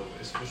not shovel,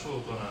 it's for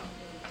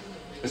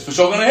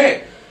sure gonna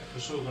hit. the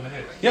shore going to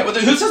hit. Yeah, but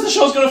who says the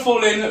shore's going to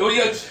fall in?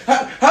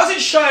 How's it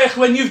shaykh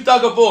when you've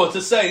dug a bore to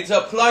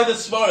apply the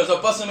svaras or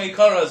basamei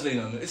karas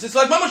linon? It's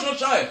like mamash not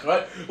shaykh,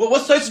 right? Well,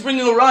 what's Tosfos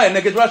bringing a raya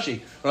neged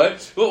Rashi,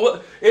 right?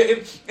 Well,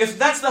 if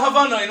that's the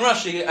Havana in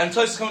Rashi, and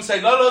Tosfos come and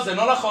say, "Lo, ze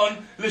no lachon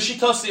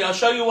l'shitasi," I'll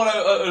show you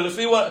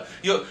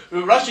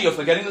Rashi, you're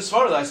forgetting the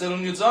svara that I said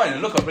on your Zion.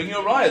 And look, I'll bring you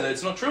a raya that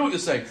it's not true what you're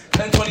saying.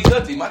 10, 20,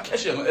 30. Ma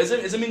keshem is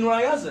it min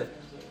raya?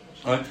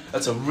 Right?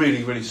 That's a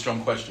really, really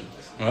strong question.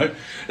 Right?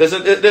 There's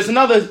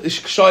another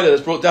shaila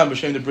that's brought down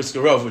b'shem the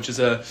Briskerov, which is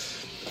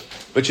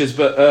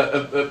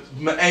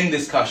end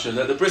this kasha,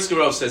 that the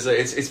Briskerov says that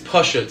it's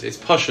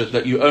pashut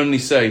that you only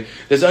say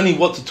there's only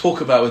what to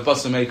talk about with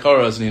basamei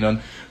karas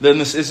ninan. Then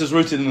this is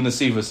rooted in the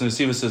Nesivos, and the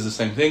Nesivos says the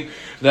same thing,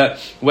 that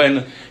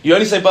when you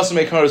only say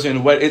basamei karas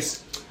ninan, when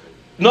it's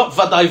not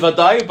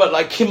vadai, but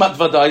like kimat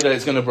vadai that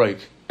it's going to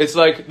break. It's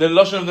like the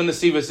lashon of the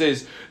Nesivos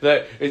is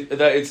that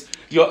it's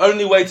your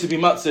only way to be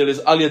matzil is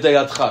al yadei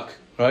adchak.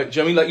 Right? Do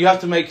you know what I mean? Like you have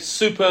to make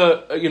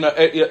super,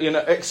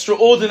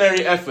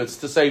 extraordinary efforts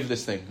to save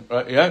this thing,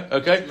 right? Yeah,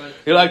 okay.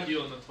 You're like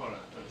you on the Torah.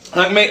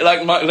 Like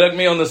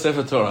me on the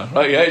Sefer Torah,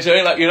 right? Yeah, do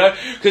you know what I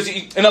mean? Because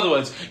in other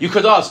words, you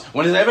could ask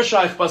when is ever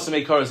shaykh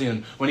basamei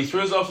karazin when he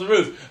throws it off the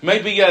roof?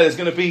 Maybe there's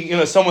going to be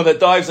someone that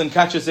dives and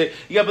catches it.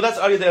 Yeah, but that's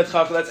aliyah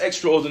de'atchak. That's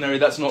extraordinary.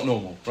 That's not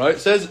normal, right?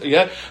 Says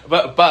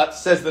but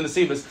says the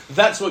Nesivos,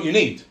 that's what you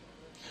need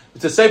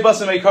to say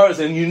basamei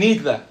karazin. You need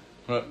that.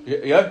 Right.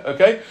 Yeah,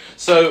 okay.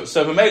 So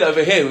Mamela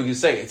over here, we can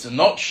say it's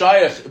not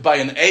shaykh by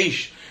an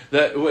eish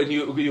that when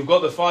you've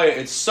got the fire,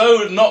 it's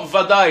so not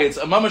vadai. It's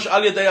a mamash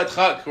aliyah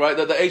deyatchak, right?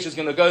 That the eish is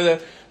going to go there.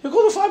 You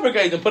call the fire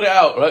brigade and put it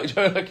out, right?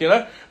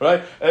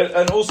 Right?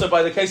 And also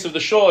by the case of the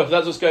shore, if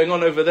that's what's going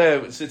on over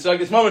there, it's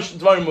like it's mamash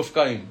dvarim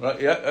mufkaim, right?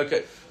 Yeah,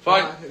 okay,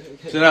 fine.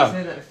 So now,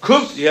 go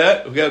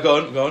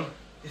on.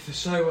 If a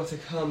show were to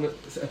come,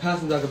 a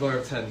person dug a bar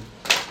of 10.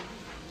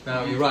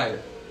 Now you're right.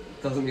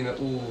 Doesn't mean that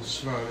all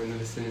shvarim in the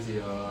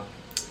vicinity are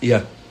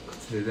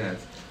considered dead.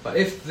 But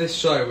if this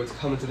show would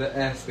come into the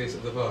airspace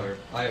of the bow,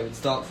 it would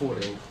start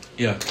falling.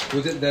 Yeah.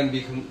 Would it then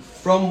be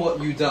from what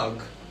you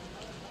dug?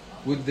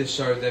 Would this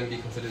show then be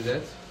considered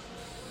dead?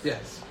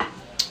 Yes.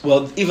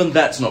 Well, even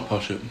that's not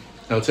pashut.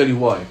 I'll tell you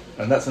why,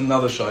 and that's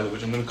another shaila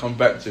which I'm going to come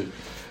back to.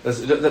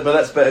 But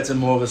that's better to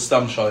more of a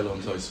stam shaila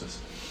on Tosfos.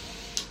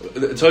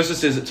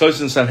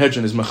 Tosfos and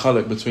Sanhedrin is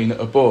machalek between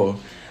a bor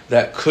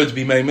that could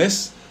be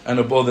memis and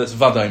a bor that's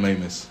vadai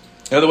memis.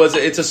 In other words,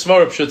 it's a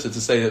svara pshuta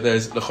to say that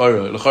there's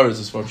l'chora is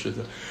a svara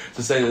pshuta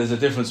to say that there's a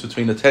difference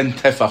between a 10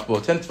 tefach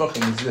bor. 10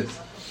 tefachim is this,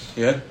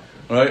 yeah,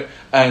 right,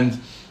 and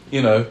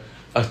a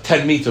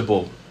 10-meter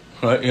ball,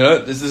 right?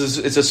 It's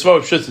a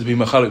svara pshuta to be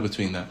machalik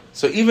between that.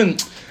 So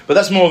but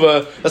that's more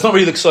of that's not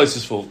really the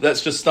Ksois's fault.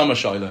 That's just stama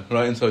shaila,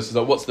 right? And so it's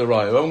like, what's the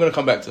raya? Well, I'm going to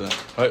come back to that,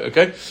 right?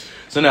 Okay.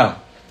 So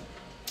now,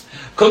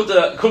 come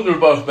to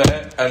Rebbe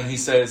Bear, and he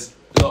says,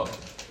 look,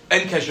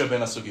 en kesher ben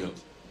asugiyot.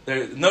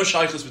 There are no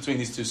shaykhs between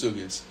these two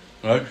sugiyos.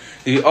 Right?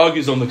 He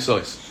argues on the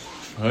Ksois.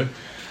 Right?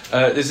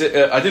 I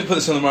didn't put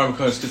this on the Maram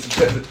because it's a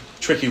bit of a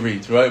tricky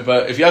read, right?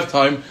 But if you have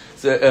time,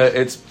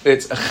 it's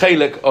a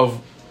chelik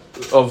of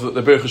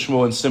the Berich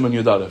Shmuel and Simon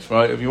Yudalef,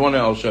 right? If you want it,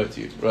 I'll show it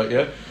to you, right?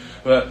 Yeah.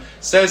 But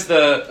says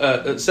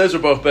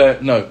Rebbe Ber,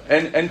 no,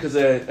 en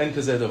kazer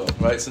davar,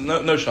 right? So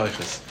no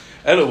shaykhs.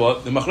 Elo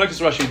what? The Machlokes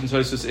Rashi and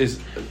Tosfos is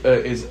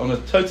on a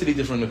totally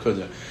different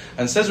nakuda.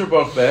 And says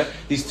Rebbe Ber,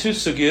 these two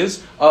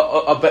sugyas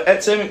are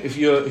be'etzem, if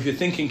you're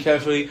thinking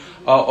carefully,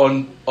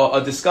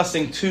 are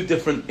discussing two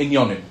different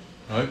inyonim,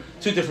 right?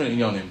 Two different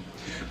inyonim.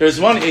 There's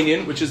one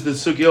inyan which is the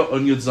sugya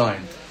on Yud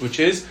Zayin, which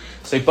is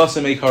say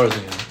basamei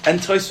karazin.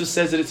 And Tosfos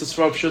says that it's a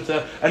svar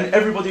pshuta, and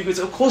everybody agrees.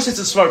 Of course, it's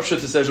a svar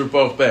pshuta, says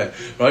Rebbe Ber,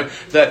 right?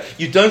 That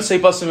you don't say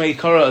basamei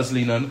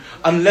karazlinan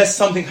unless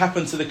something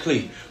happened to the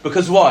kli.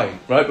 Because why?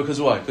 Right?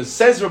 Because why? Because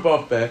says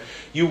Rebbe Ber,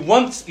 you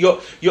want your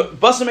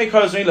basamei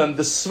karazlinan.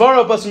 The svar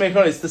of basamei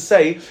karazlinan is to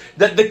say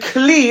that the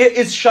kli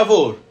is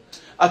shavur.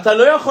 אתה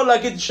לא יכול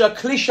להגיד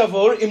שהכלי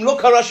שבור אם לא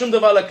קרה שום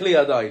דבר לכלי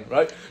עדיין,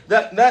 right?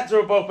 That's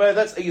Rebbe Ber,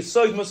 that's a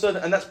yesod musad,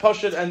 and that's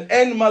pashut, and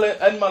אין מה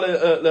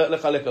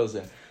לחלק על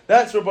זה.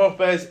 That's Rebbe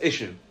Ber's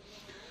issue.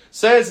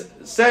 Says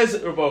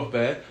Rebbe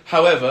Ber,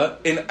 however,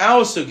 in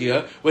our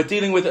sugya, we're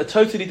dealing with a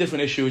totally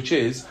different issue, which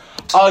is,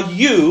 are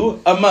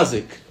you a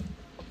mazik?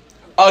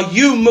 Are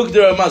you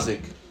mugdar a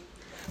mazik?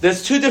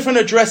 There's two different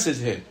addresses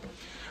here.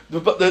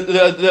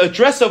 The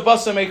address of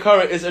basamei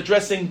kara is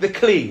addressing the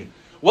kli.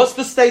 What's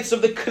the status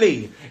of the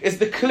kli? Is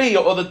the kli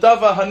or the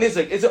davar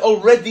hanizik, is it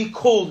already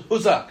called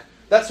huzak?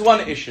 That's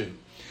one issue.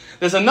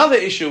 There's another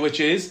issue, which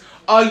is,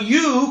 are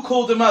you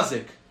called a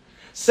mazik?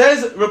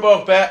 Says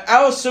Rebbe Ber,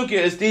 our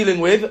sugya is dealing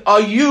with, are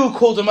you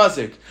called a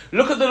mazik?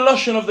 Look at the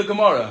lashon of the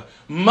Gemara.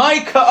 My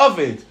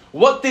ka'avid,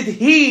 what did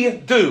he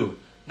do?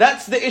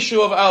 That's the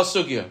issue of our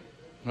sugya.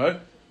 Right?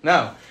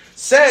 Now,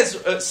 says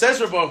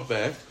Rebbe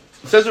Ber,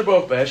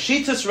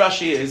 Shitas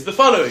Rashi is the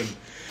following.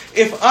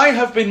 If I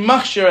have been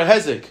machshir a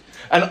hezek,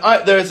 and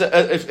there's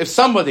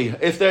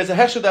a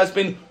hesed that has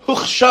been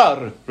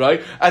huchshar,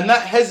 right? And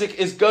that hezek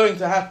is going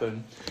to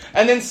happen.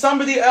 And then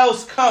somebody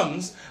else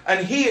comes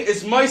and he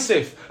is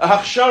moisif, a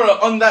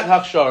hachshara on that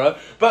hachshara,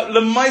 but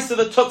lemaisa,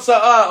 the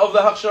totza'ah of the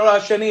hachshara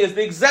hasheni is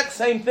the exact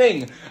same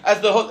thing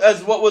as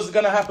what was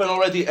going to happen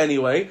already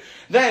anyway.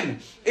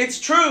 Then it's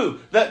true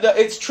that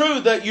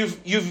you've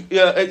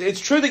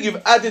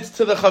added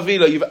to the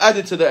chavila, you've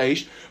added to the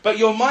eish, but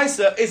your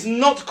maisa is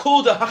not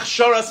called a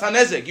hachshara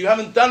sanezek. You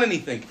haven't done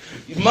anything.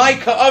 My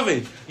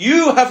ka'avid,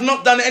 you have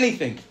not done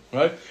anything.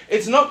 Right?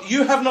 It's not,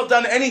 you have not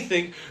done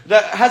anything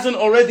that hasn't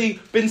already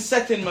been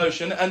set in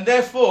motion, and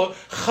therefore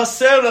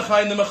chaser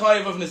lecha in the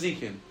mechayev of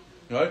nezikin.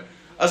 Right?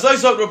 As I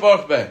said, Rabbi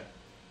Beh,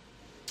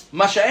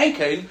 Masha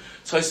Enkein,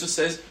 Tosfos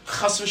says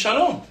chas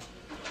v'shalom.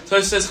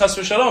 Tosfos says chas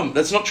v'shalom.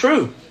 That's not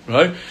true.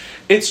 Right?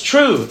 It's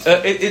true.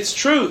 It's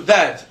true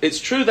that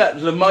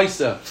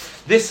lemaisa,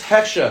 this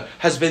hechsher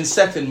has been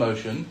set in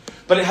motion,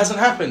 but it hasn't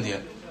happened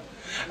yet.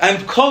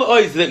 And kol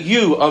oid that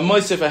you are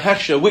moisef a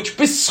hechsher, which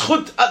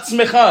bischut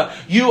atzmecha,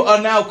 you are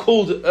now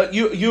called,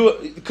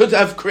 you could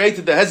have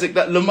created the hezek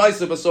that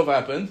lemaisa basov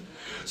happened.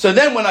 So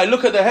then when I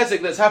look at the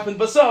hezek that's happened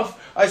basov,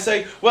 I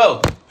say,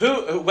 well,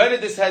 where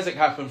did this hezek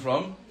happen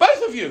from?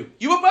 Both of you.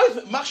 You were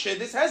both mashir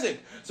this hezek.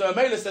 So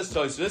Amela says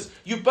Tosfos,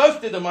 you both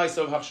did the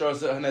maisa of hachshara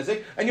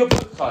hezek, and you're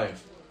both chayiv.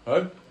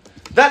 Right?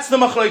 That's the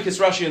machlokes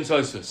Rashi and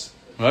Tosfos.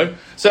 Right?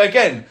 So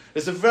again,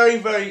 there's a very,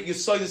 very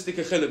yesodistic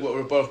achillik what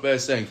Rabbi Bear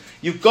is saying.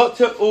 You've got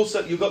to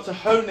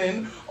hone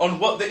in on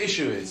what the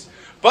issue is.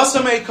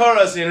 Basamei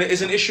karazin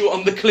is an issue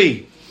on the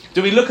kli.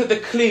 Do we look at the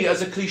kli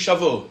as a kli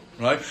shavur?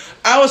 Right?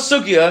 Our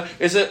sugya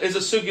is a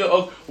sugya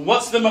of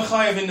what's the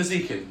machayev in the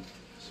zikin.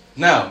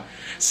 Now,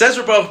 says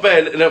Rabbi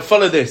Bear,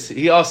 follow this.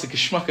 He asks a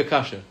kishmaka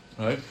kasha.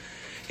 Right?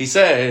 He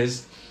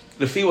says,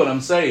 lefi what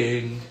I'm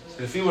saying,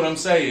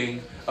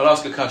 I'll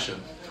ask a kasha.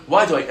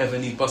 Why do I ever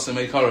need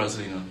basamei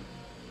karazin?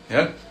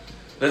 Yeah?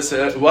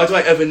 Why do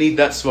I ever need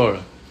that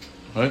svara?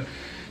 Right?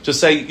 Just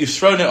say, you've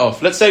thrown it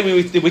off. Let's say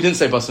we didn't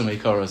say basamei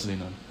karas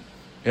linan.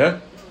 Yeah?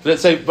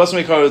 Let's say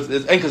basamei karas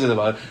is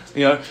enkazidavad.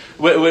 You know,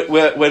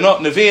 we're not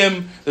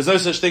neviim. There's no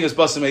such thing as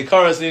basamei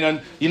karas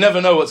linan. You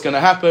never know what's going to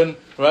happen,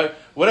 right?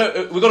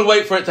 We've got to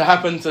wait for it to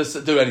happen to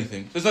do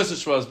anything. There's no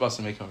such svara as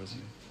basamei karas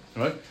linan.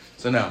 Right?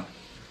 So now,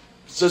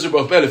 says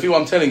Rabbi Bel, if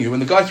I'm telling you, when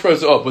the guy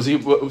throws it off, was he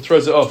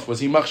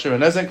machshir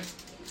and ezek?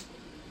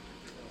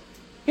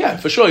 Yeah,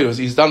 for sure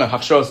he's done a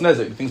hachsharas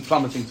nezek, things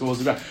plummeting towards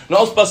the ground.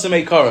 Not as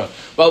basamei kara,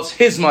 but it's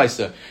his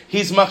meiser.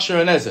 He's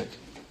machshir and nezek.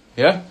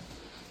 Yeah?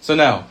 So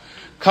now,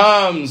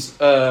 comes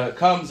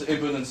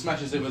Ibn and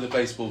smashes it with a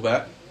baseball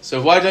bat.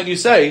 So why don't you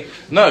say,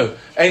 no,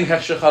 ein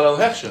hechsher halal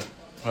hechsher?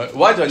 Right?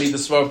 Why do I need the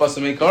svar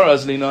basamei kara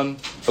as linan,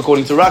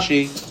 according to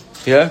Rashi?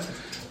 Yeah?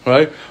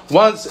 Right?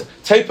 Once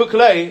tepuk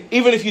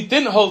even if you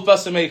didn't hold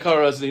basamei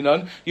kara as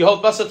linan, you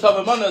hold basa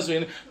tavamana as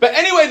linan. But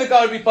anyway, the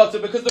guy would be potter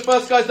because the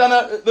first guy's done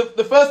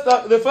the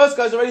first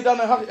guy's already done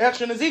a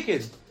hechsher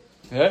nezikid.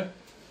 Yeah,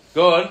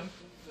 go on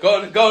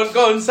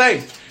and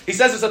say. He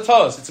says it's a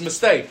toss, it's a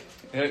mistake.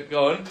 Yeah,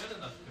 go on.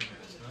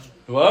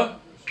 What?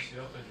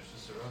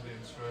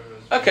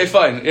 Okay,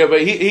 fine. Yeah,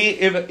 but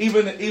he even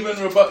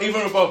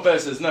Rabbi Bear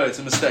says no, it's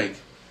a mistake.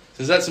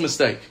 Says that's a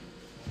mistake.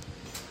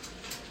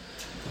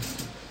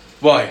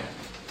 Why?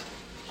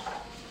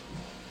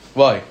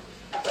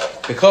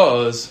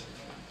 Because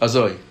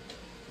Azoi.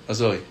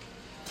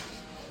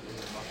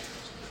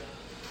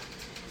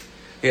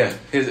 Yeah,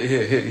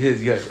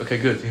 here's yeah. Okay,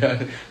 good.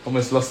 Yeah,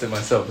 almost lost it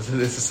myself.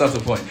 It's a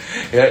subtle point.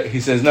 Yeah, he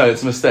says no,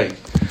 it's a mistake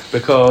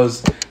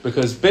because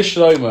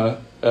Bishloma.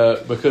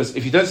 Because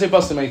if you don't say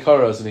basamei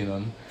kara as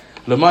linon,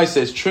 Lamaisa,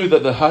 it's true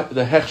that the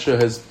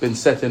hechsher has been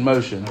set in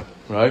motion,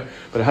 right?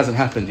 But it hasn't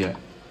happened yet,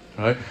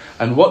 right?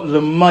 And what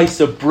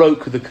Lamaisa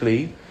broke the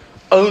kli?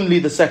 Only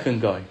the second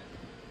guy,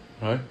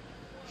 right?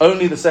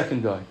 Only the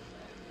second guy.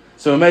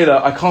 So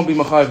Amela, I can't be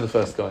machayev the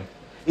first guy,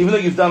 even though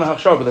you've done a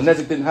hachshara, but the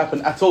nezek didn't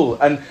happen at all.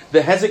 And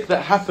the hezek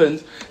that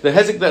happened, the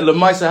hezek that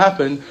lemaisa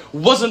happened,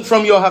 wasn't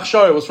from your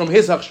hachshara; it was from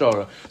his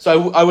hachshara.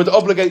 So I would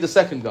obligate the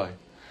second guy.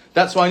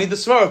 That's why I need the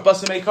svara of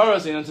basamei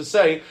karazin and to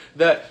say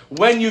that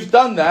when you've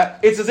done that,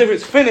 it's as if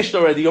it's finished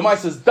already. Your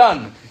maisa's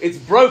done; it's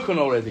broken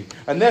already,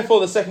 and therefore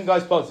the second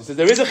guy's part. He says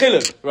there is a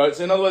chiluk, right?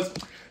 So in other words.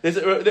 This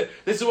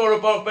is what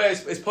Rabbi Bear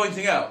is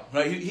pointing out,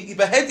 right?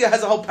 Behedia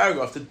has a whole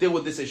paragraph to deal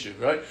with this issue,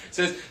 right? It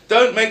says,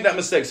 don't make that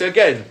mistake. So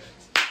again,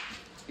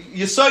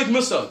 Yesod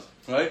Musad,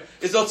 right?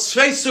 Is not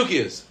zwei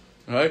sugyas,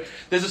 right?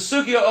 There's a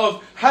sugya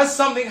of, has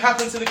something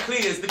happened to the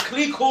kli? Is the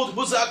kli called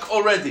huzak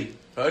already,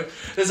 right?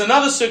 There's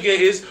another sugya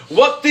is,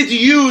 what did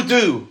you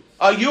do?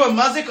 Are you a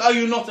mazik? Are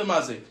you not a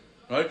mazik?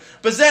 Right?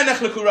 B'zeh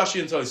nechleku Rashi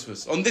and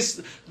Tosfos on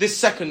this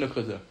second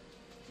nekuda.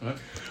 Right?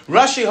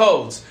 Rashi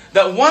holds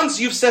that once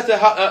you've set a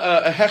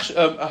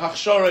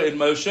hachshara in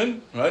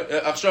motion, right?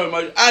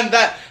 And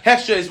that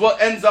hechsher is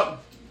what ends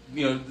up,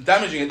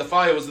 damaging it. The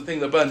fire was the thing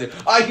that burned it.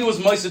 He was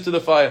moistened to the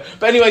fire.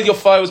 But anyway, your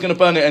fire was going to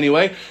burn it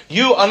anyway.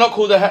 You are not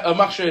called a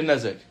machshir in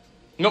nezek.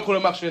 You're not called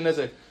a machshir in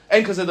nezek.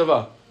 En kazeh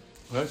davar.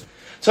 Right?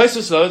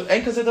 Tosfos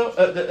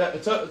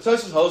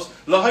holds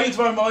lahayid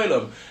var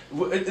ma'olam.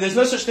 There's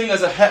no such thing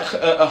as a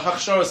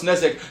hachsharas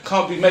nezek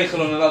can't be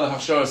meichel on another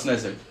hachsharas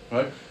nezek.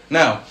 Right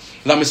now,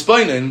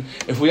 lamispoinen.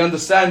 If we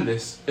understand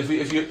this, if we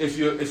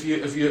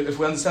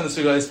understand this,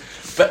 we guys.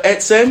 But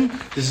etzem,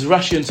 this is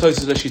Rashi and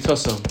Tosfos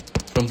Leshitosam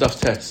from Daf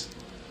Tes.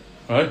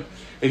 Right?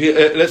 If you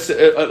let's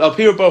Al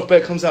Pira Baruch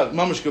Bet comes out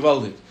mamash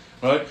gevaldik.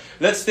 Right?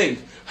 Let's think.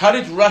 How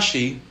did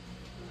Rashi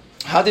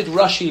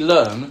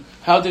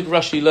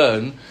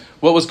learn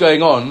what was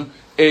going on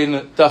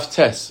in Daf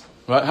Tes?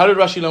 Right? How did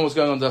Rashi learn what's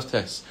going on in Daf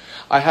Tes?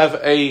 I have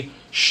a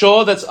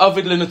shore that's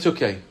avid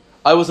linatuke.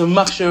 I was a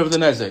machshir of the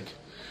nezek.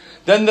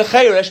 Then the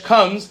Cheresh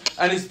comes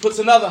and he puts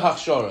another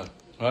hachshara.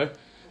 Right?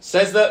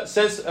 Says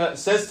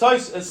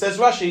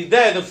Rashi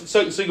there. The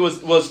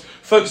Suga was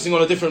focusing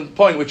on a different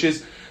point, which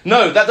is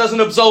no, that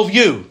doesn't absolve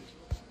you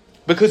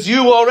because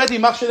you were already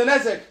machshir the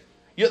nezek.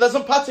 It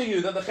doesn't patter you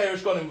that the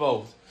Cheresh got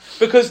involved.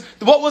 Because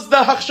what was the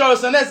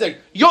hachshara and nezek?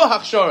 Your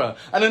hachshara.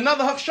 And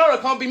another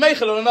hachshara can't be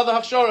meichel on another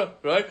hachshara.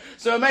 Right?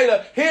 So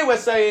Mela, here we're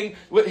saying,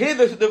 here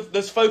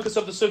the focus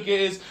of the sugya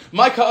is,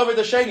 my ka'avid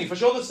hasheni, for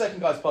sure the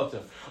second guy's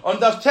potter. On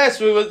Daf Tes,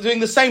 we were doing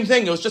the same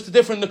thing, it was just a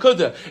different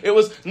nakuda. It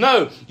was,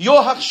 no,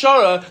 your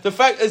hachshara, the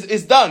fact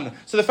is done.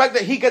 So the fact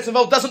that he gets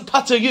involved doesn't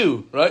patter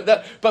you. Right?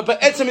 But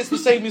etzem it's the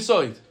same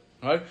misoid.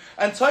 Right?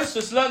 And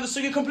Tosfos learned the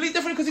sugya completely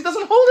different because he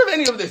doesn't hold of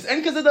any of this.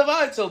 En kazeh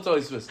davar etzel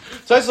Tosfos.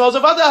 Tosfos holds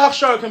of other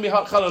hachshara can be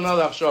chal on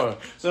another hachshara.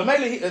 So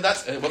Mela,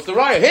 that's what's the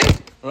raya here,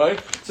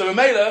 right? So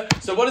Mela,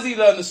 so what does he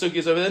learn the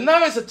sugyas over there?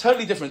 No, it's a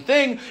totally different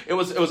thing. It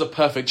was a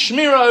perfect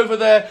shmira over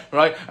there,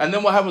 right? And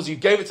then what happened was you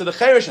gave it to the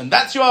cheresh, and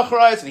that's your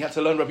achrayas, and he had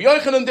to learn Rabbi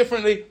Yochanan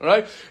differently,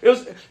 right?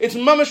 It's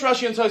mamash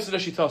Rashi and Tosfos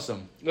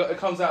Leshitosam. It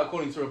comes out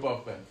according to Rabbi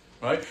Ben,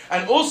 right?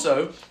 And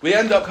also we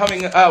end up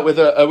coming out with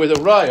a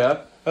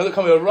raya.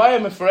 Coming a raya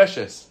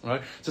mefereshes, right?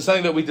 So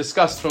something that we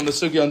discussed from the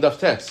sugya on Daf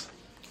Tes,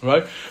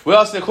 right? We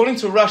asked, according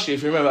to Rashi,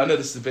 if you remember, I know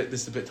this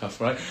is a bit tough,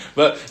 right?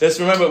 But let's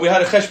remember, we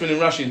had a cheshbon in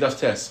Rashi in Daf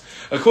Tes.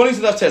 According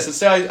to Daf Tes, let's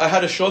say I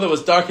had a shore that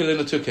was darker than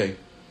a tukeh,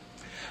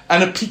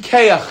 and a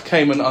pikeach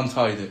came and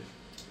untied it.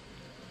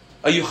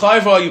 Are you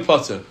chayiv or are you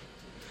potter?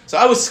 So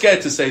I was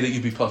scared to say that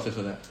you'd be potter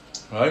for that,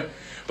 right?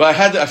 But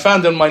I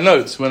found in my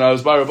notes when I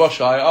was by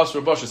Rabosha, I asked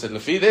Rabosha, I said,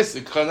 Lefi this,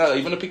 even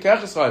a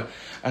pikeach is chayiv.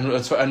 And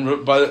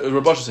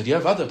Rabosha said, yeah,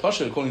 Vada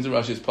Pasha, according to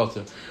Rashi, it's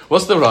potter.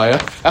 What's the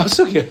raya? Our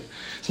sugya.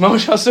 It's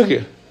mamash our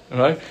sugya,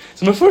 right?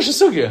 It's mefurish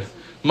sugya.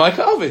 My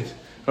ka'avid,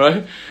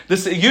 right?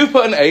 You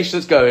put an eish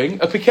that's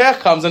going, a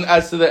pikeach comes and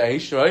adds to the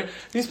eish, right?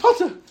 He's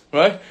potter,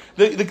 right?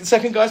 The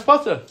second guy's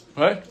potter,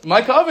 right?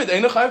 My ka'avid,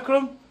 eino chayiv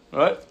krum,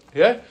 right?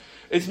 Yeah?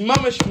 It's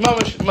mamash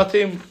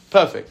matim,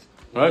 perfect,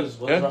 right?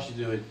 What does Rashi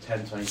do with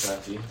 10, 20,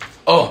 30?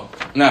 Oh,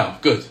 now,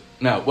 good.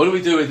 Now, what do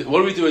we do with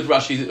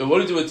Rashi? What do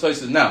we do with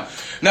Tosfos now?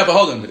 Now, but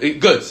hold on.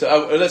 Good.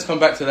 So let's come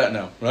back to that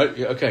now, right?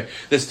 Yeah, okay.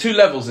 There's two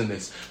levels in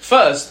this.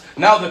 First,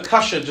 now the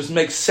kasha just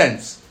makes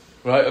sense,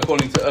 right?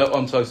 According to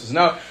on Tosfos.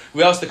 Now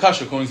we ask the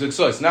kasha according to the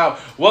Ksos. Now,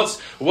 what's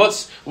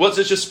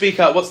it just speak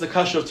out? What's the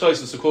kasha of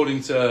Tosfos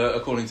according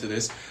to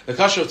this? The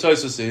kasha of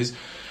Tosfos is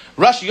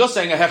Rashi. You're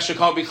saying a hechsha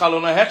can't be chal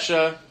on a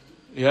hechsha,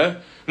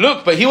 yeah?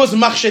 Look, but he was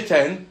machshir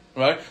 10.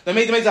 Right? They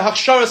made a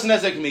hachsharas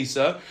nezek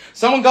misa.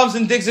 Someone comes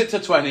and digs it to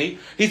 20.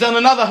 He's done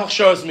another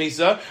hachsharas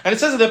misa, and it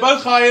says that they're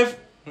both chayiv.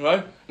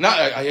 Right? Now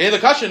I hear the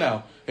kasha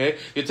now. Okay?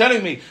 You're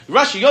telling me,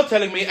 Rashi, you're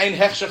telling me ain't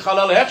hechsha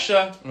chalal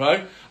hechsha,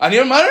 right? And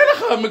you're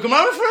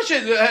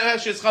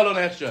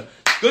hechsha.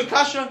 Good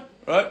kasha,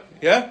 right?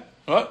 Yeah,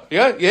 right?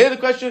 Yeah. You hear the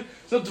question?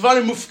 It's not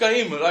dvarim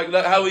mufkaim like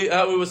how we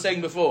were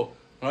saying before,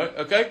 right?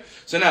 Okay.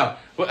 So now,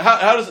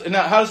 how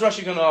does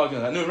Rashi going to argue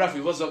that? No,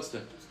 Rafi, what's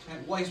Oxter?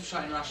 What is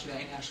Pshat in Rashi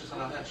that ain't Hechsha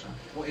Chalal Hechsha?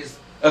 What is?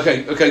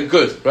 Okay,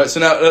 good. Right, so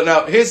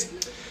now here's.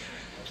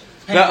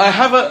 Now I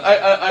have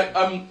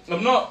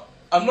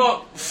I'm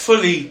not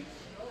fully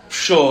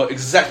sure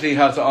exactly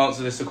how to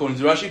answer this according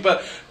to Rashi,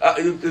 but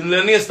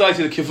Lenius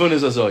started the kivun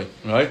is azoi,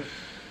 right?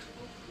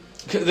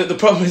 The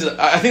problem is,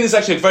 I think it's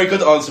actually a very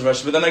good answer,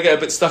 Rashi, but then I get a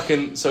bit stuck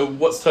in. So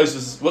what's the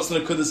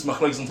Nekudas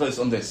Machlokes and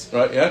Tosfos on this,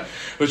 right? Yeah,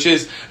 which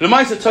is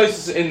Lemaisa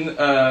Tosfos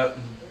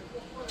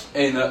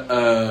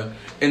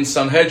in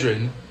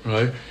Sanhedrin,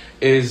 right,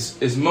 is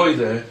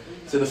moide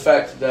to the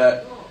fact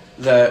that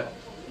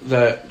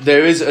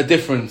there is a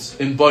difference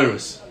in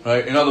boirus,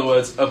 right? In other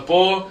words, a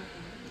bore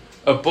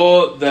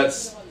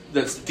that's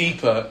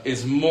deeper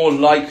is more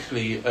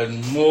likely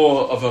and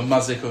more of a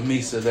mazik of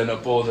misa than a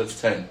bore that's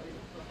 10,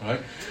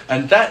 right?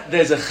 And that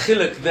there's a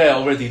chiluk there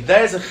already.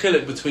 There's a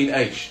chiluk between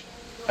eish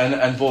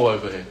and bore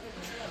over here.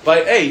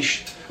 By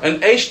eish. An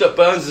eish that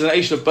burns is an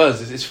eish that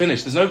burns. It's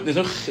finished. There's no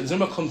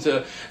makom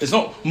to. It's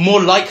not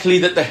more likely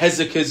that the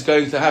hezek is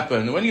going to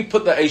happen. When you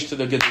put the eish to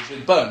the giddush,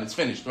 it's burned. It's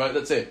finished. Right.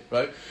 That's it.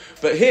 Right.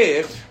 But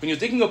here, when you're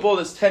digging a ball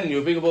that's 10, and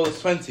you're digging a ball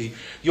that's 20,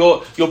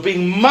 you're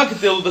being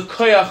magdil the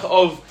koyach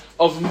of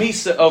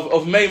misa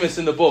of meimis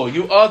in the ball.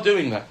 You are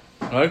doing that.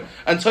 Right.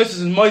 And Tosfos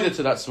is moided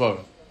to that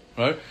svara.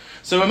 Right.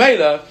 So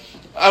Mamela,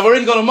 I've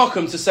already got a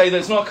mokum to say that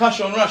it's not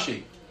kasha on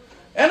Rashi.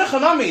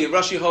 Enachanami,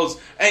 Rashi holds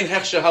ein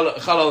hechsha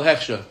halal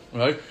hechsha,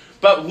 right?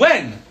 But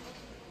when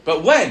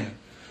But when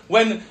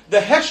the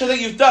hechsher that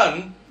you've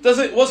done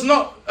was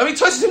not. I mean,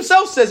 Tosfos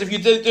himself says if you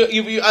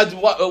add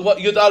what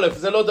Yud Aleph,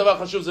 zelo davar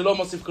chashuv, zelo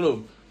mosif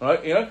klum.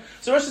 Right, you know.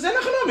 So Rashi says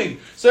enochanami.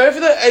 So if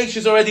the H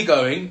is already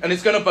going and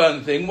it's going to burn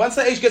the thing, once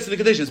the H gets to the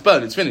condition, it's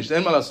burned, it's finished.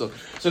 Then malasot.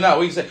 So now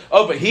we can say,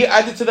 oh, but he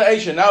added to the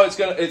H and now it's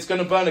going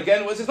to burn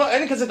again. Well, it's not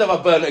any concept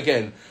of burn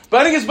again.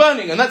 Burning is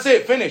burning, and that's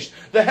it, finished.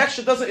 The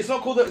hechsher doesn't. It's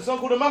not called a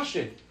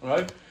machshir,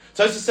 right?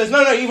 So it says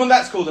no, even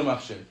that's called a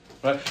machshir.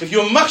 Right? If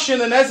you're machshir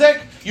the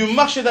nezek, you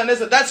machshir that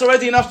nezek. That's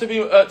already enough to be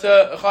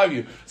to chayiv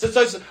you. So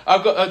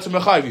I've got to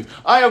mechayiv you.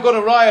 I've got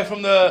a raya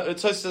from the.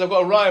 Tosfos says I've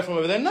got a raya from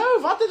over there.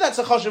 No, that's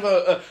a chashuv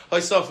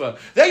ha'sofa.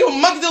 There you're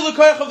magdil the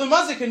koyach of the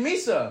mazik in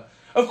Misa.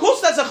 Of course,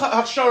 that's a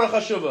hachshara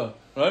chashuva.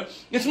 Right?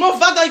 It's more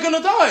vadai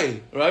gonna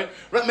die. Right?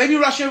 Maybe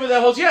Rashi over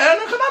there holds. Yeah,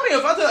 no, kanami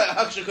of other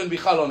hechsher can be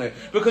chal on it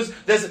because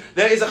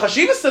there is a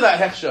chashivas to that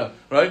hechsher.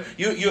 Right?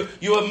 You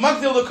are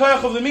magdil the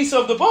koyach of the Misa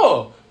of the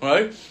boar.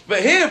 Right?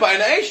 But here, by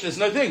an Aish, there's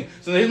no thing.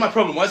 So here's my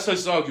problem. Why is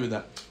Tosfos argue with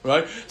that?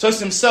 Right?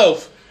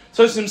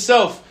 Tosfos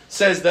himself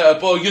says that a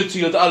bo yud to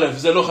yud aleph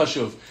is a lo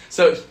chashuv.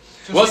 So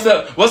what's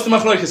the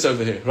machlokes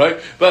over here? Right?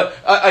 But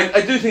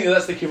I do think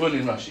that's the kivun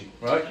in Rashi.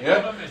 Right?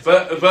 Yeah.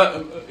 But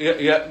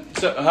yeah.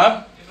 So If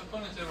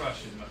according to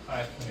Rashi,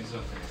 Machayef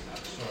Mizot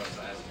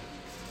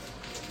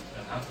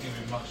and how can you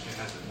be machshir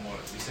hazard more?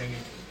 You're saying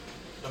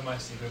the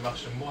ma'aseh be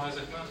machshir more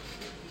hazard now?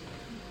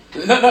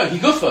 No, he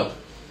gufa.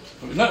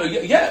 No,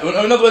 yeah.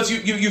 In other words,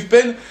 you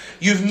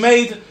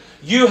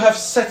have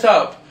set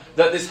up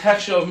that this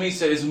hechsher of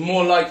Misa is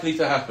more likely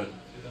to happen.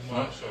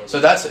 Right? So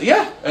that's and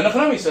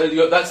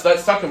so that's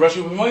taka.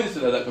 Rashi will be minded to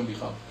that can be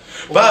chal.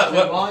 But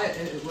why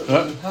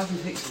the person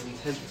takes it from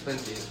 10 to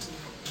 20?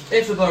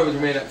 If the bar would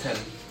remain at 10,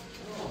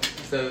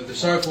 so the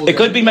sheriff will. It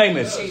could be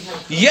meimis.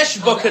 Yesh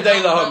bo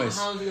kedei lahamis.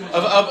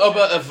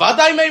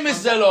 Vaday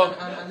meimis zelo.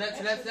 And let's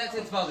say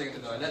it's vaday going to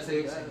die. Let's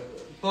say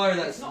bar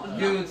that's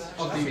good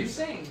of the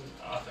Misa.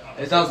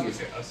 It doesn't.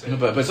 No,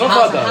 but it's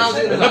not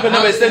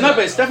Vadai. No,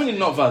 but it's definitely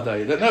not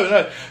Vadai.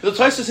 No. The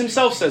Tosfos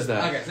himself says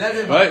that. Okay,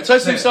 right?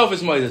 Tosfos himself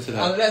is moided to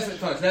that. Let's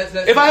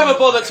if I have a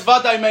ball that's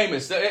Vadai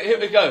Meimis, here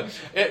we go.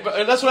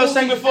 That's what I was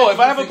saying before. If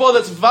I have a ball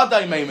that's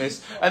Vadai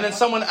Meimis, and then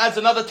someone adds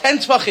another 10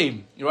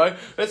 tvachim, right?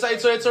 Let's say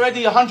it's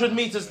already 100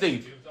 meters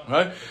deep.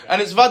 Right,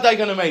 and it's vaday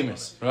gonna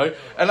meimis, right,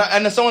 and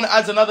then someone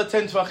adds another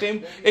 10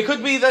 tvachim. It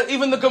could be that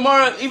even the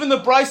Gemara, even the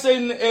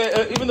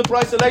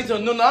Brisa later,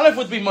 Nun Aleph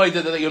would be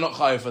moided that you're not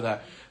chayav for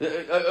that.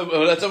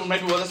 That's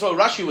what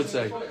Rashi would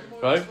say,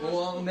 right?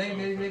 Well,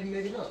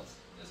 maybe not.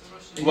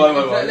 Why?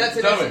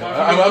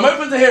 I'm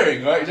open to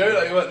hearing, right? You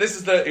know, like, this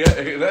is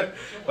the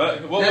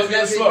what was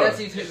the swap? Let's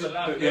say you take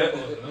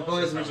the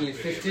boy is originally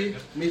 50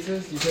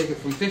 meters. You take it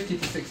from 50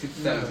 to 60 to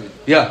 70.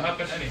 Yeah.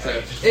 So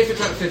if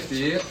it's at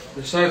 50,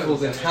 the show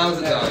falls in. How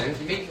does it die?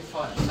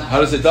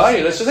 How does it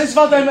die? Let's just say it's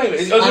vaday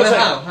meimis.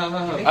 How?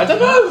 I don't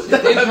know.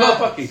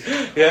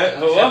 Yeah.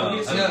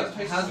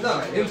 How's it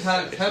die?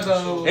 Impact,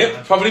 turbo.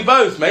 Probably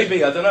both.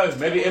 Maybe I don't know.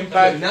 Maybe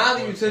impact. Now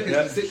that you took it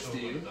to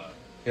 60.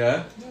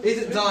 Yeah. Is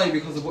it dying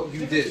because of what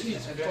you did?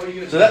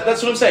 So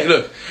that's what I'm saying.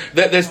 Look,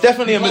 there's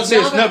definitely a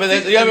Matthias. No, but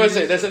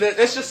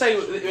let's just say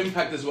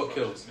impact is what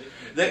kills.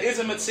 There is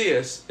a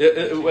Matthias.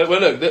 Well,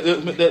 look,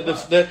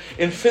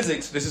 in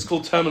physics, this is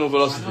called terminal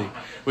velocity,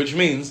 which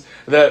means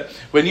that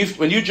when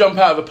you jump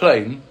out of a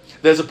plane,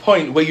 there's a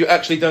point where you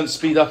actually don't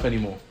speed up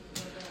anymore.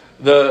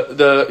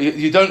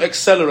 You don't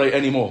accelerate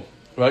anymore,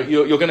 right?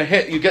 You're going to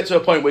hit. You get to a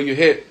point where you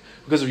hit.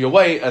 Because of your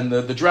weight and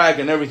the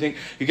drag and everything,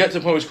 you get to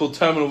a point which is called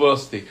terminal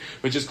velocity,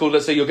 which is called,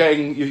 let's say you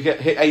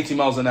get hit 80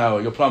 miles an hour,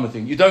 you're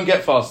plummeting. You don't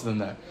get faster than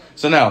that.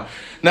 So now,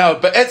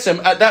 but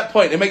etzem, at that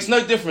point, it makes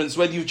no difference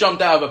whether you've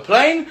jumped out of a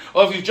plane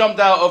or if you've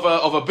jumped out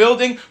of a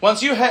building.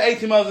 Once you hit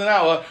 80 miles an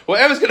hour,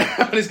 whatever's going to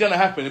happen is going to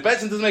happen. It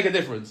etzem doesn't make a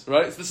difference,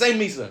 right? It's the same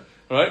misa,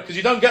 right? Because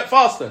you don't get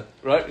faster,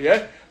 right?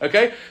 Yeah?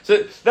 Okay?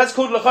 So that's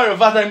called l'chayra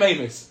vaday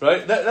meimis,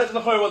 right? That's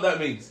l'chayra what that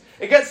means.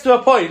 It gets to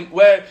a point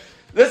where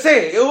let's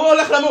say,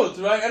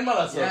 right? And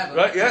malasot,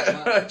 right?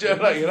 Yeah, it's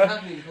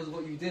happening because of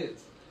what you did.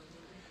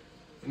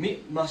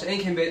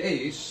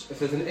 If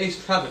there's an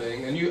Aish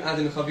traveling and you add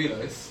in a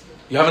chavilos,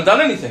 you haven't done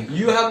anything.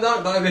 You haven't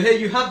done, but over here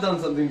you have done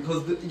something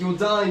because you're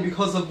dying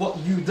because of what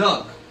you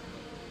dug.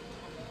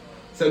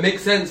 So it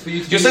makes sense for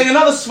you to. You're saying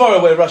another svara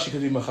where Rashi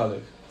could be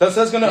machalik. That's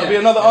going to be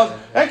another answer.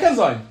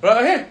 Ekenzain,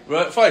 right here,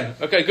 right? Fine,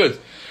 okay, good.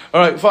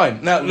 All right,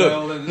 fine. Now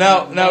look,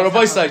 now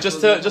Rabbi say just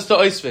to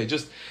oisve,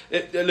 just.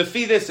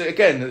 Lefi this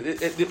again.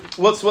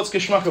 What's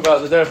geschmack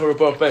about the derech of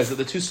Rabbi Bez? That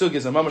the two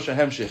sugis are mamash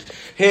hemshich.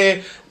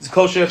 Here,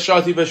 kol sheich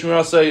sharti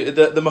b'shmirasei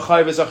the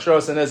mechayiv is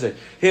achshara senezeh.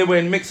 Here we're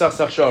in mixach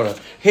achshara.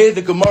 Here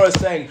the Gemara is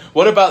saying,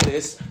 what about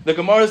this?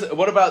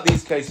 What about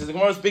these cases? The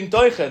Gemara is being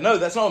doicha. No,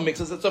 that's not a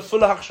mixach. That's a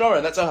full achshara,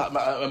 and that's a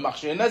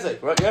machshir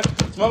nezek, right? Yeah,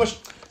 it's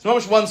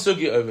mamash one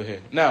sugi over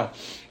here. Now,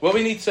 what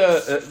we need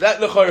to that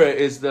lechora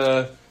is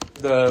the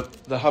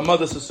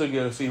hamadas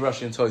sugya lefi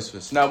Rashi and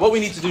Tosfos. Now, what we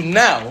need to do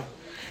now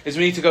is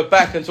we need to go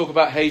back and talk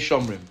about Hey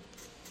Shomrim.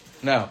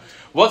 Now,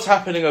 what's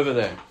happening over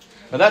there?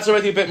 Now that's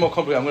already a bit more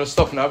complicated. I'm going to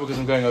stop now because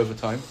I'm going over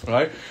time,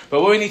 right?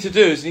 But what we need to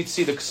do is we need to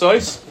see the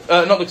ksos,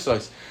 not the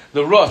ksos,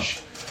 the rosh.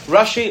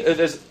 Rashi,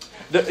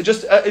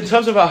 just in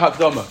terms of our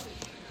hakdama,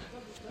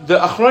 the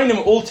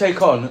achronim all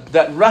take on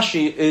that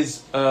Rashi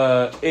is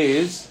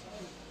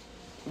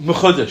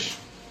mechudesh.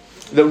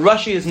 That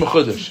Rashi is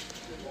mechudesh.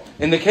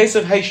 In the case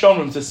of Hey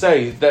Shomrim, to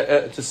say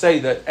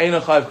that Ein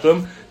Chayav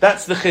Klum,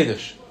 that's the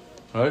chiddush,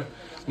 right?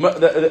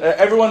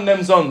 Everyone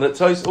names on that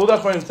all the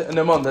achronim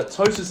name on that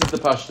Tosus is the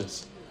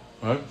pashtus,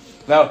 right?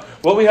 Now,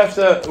 what we have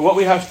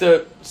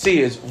to see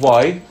is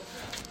why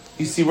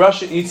you see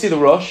Rashi, you see the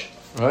Rosh,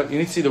 right? You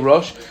need to see the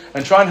Rosh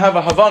and try and have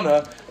a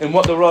Havana in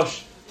what the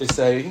Rosh is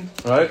saying,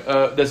 right?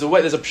 There's a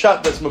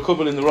pshat that's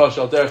makubal in the Rosh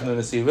al derech and the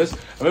Nesivos,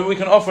 and maybe we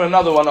can offer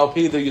another one al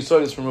pi the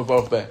Yisodis from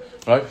Baruch Beh,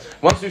 right?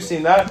 Once we've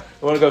seen that,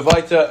 we want to go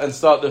weiter and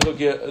start the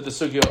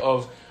sugya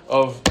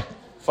of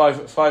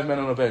five men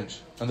on a bench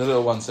and the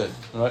little one said,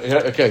 right? Yeah,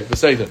 okay, the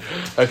Seder,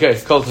 okay,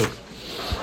 Kol Tov.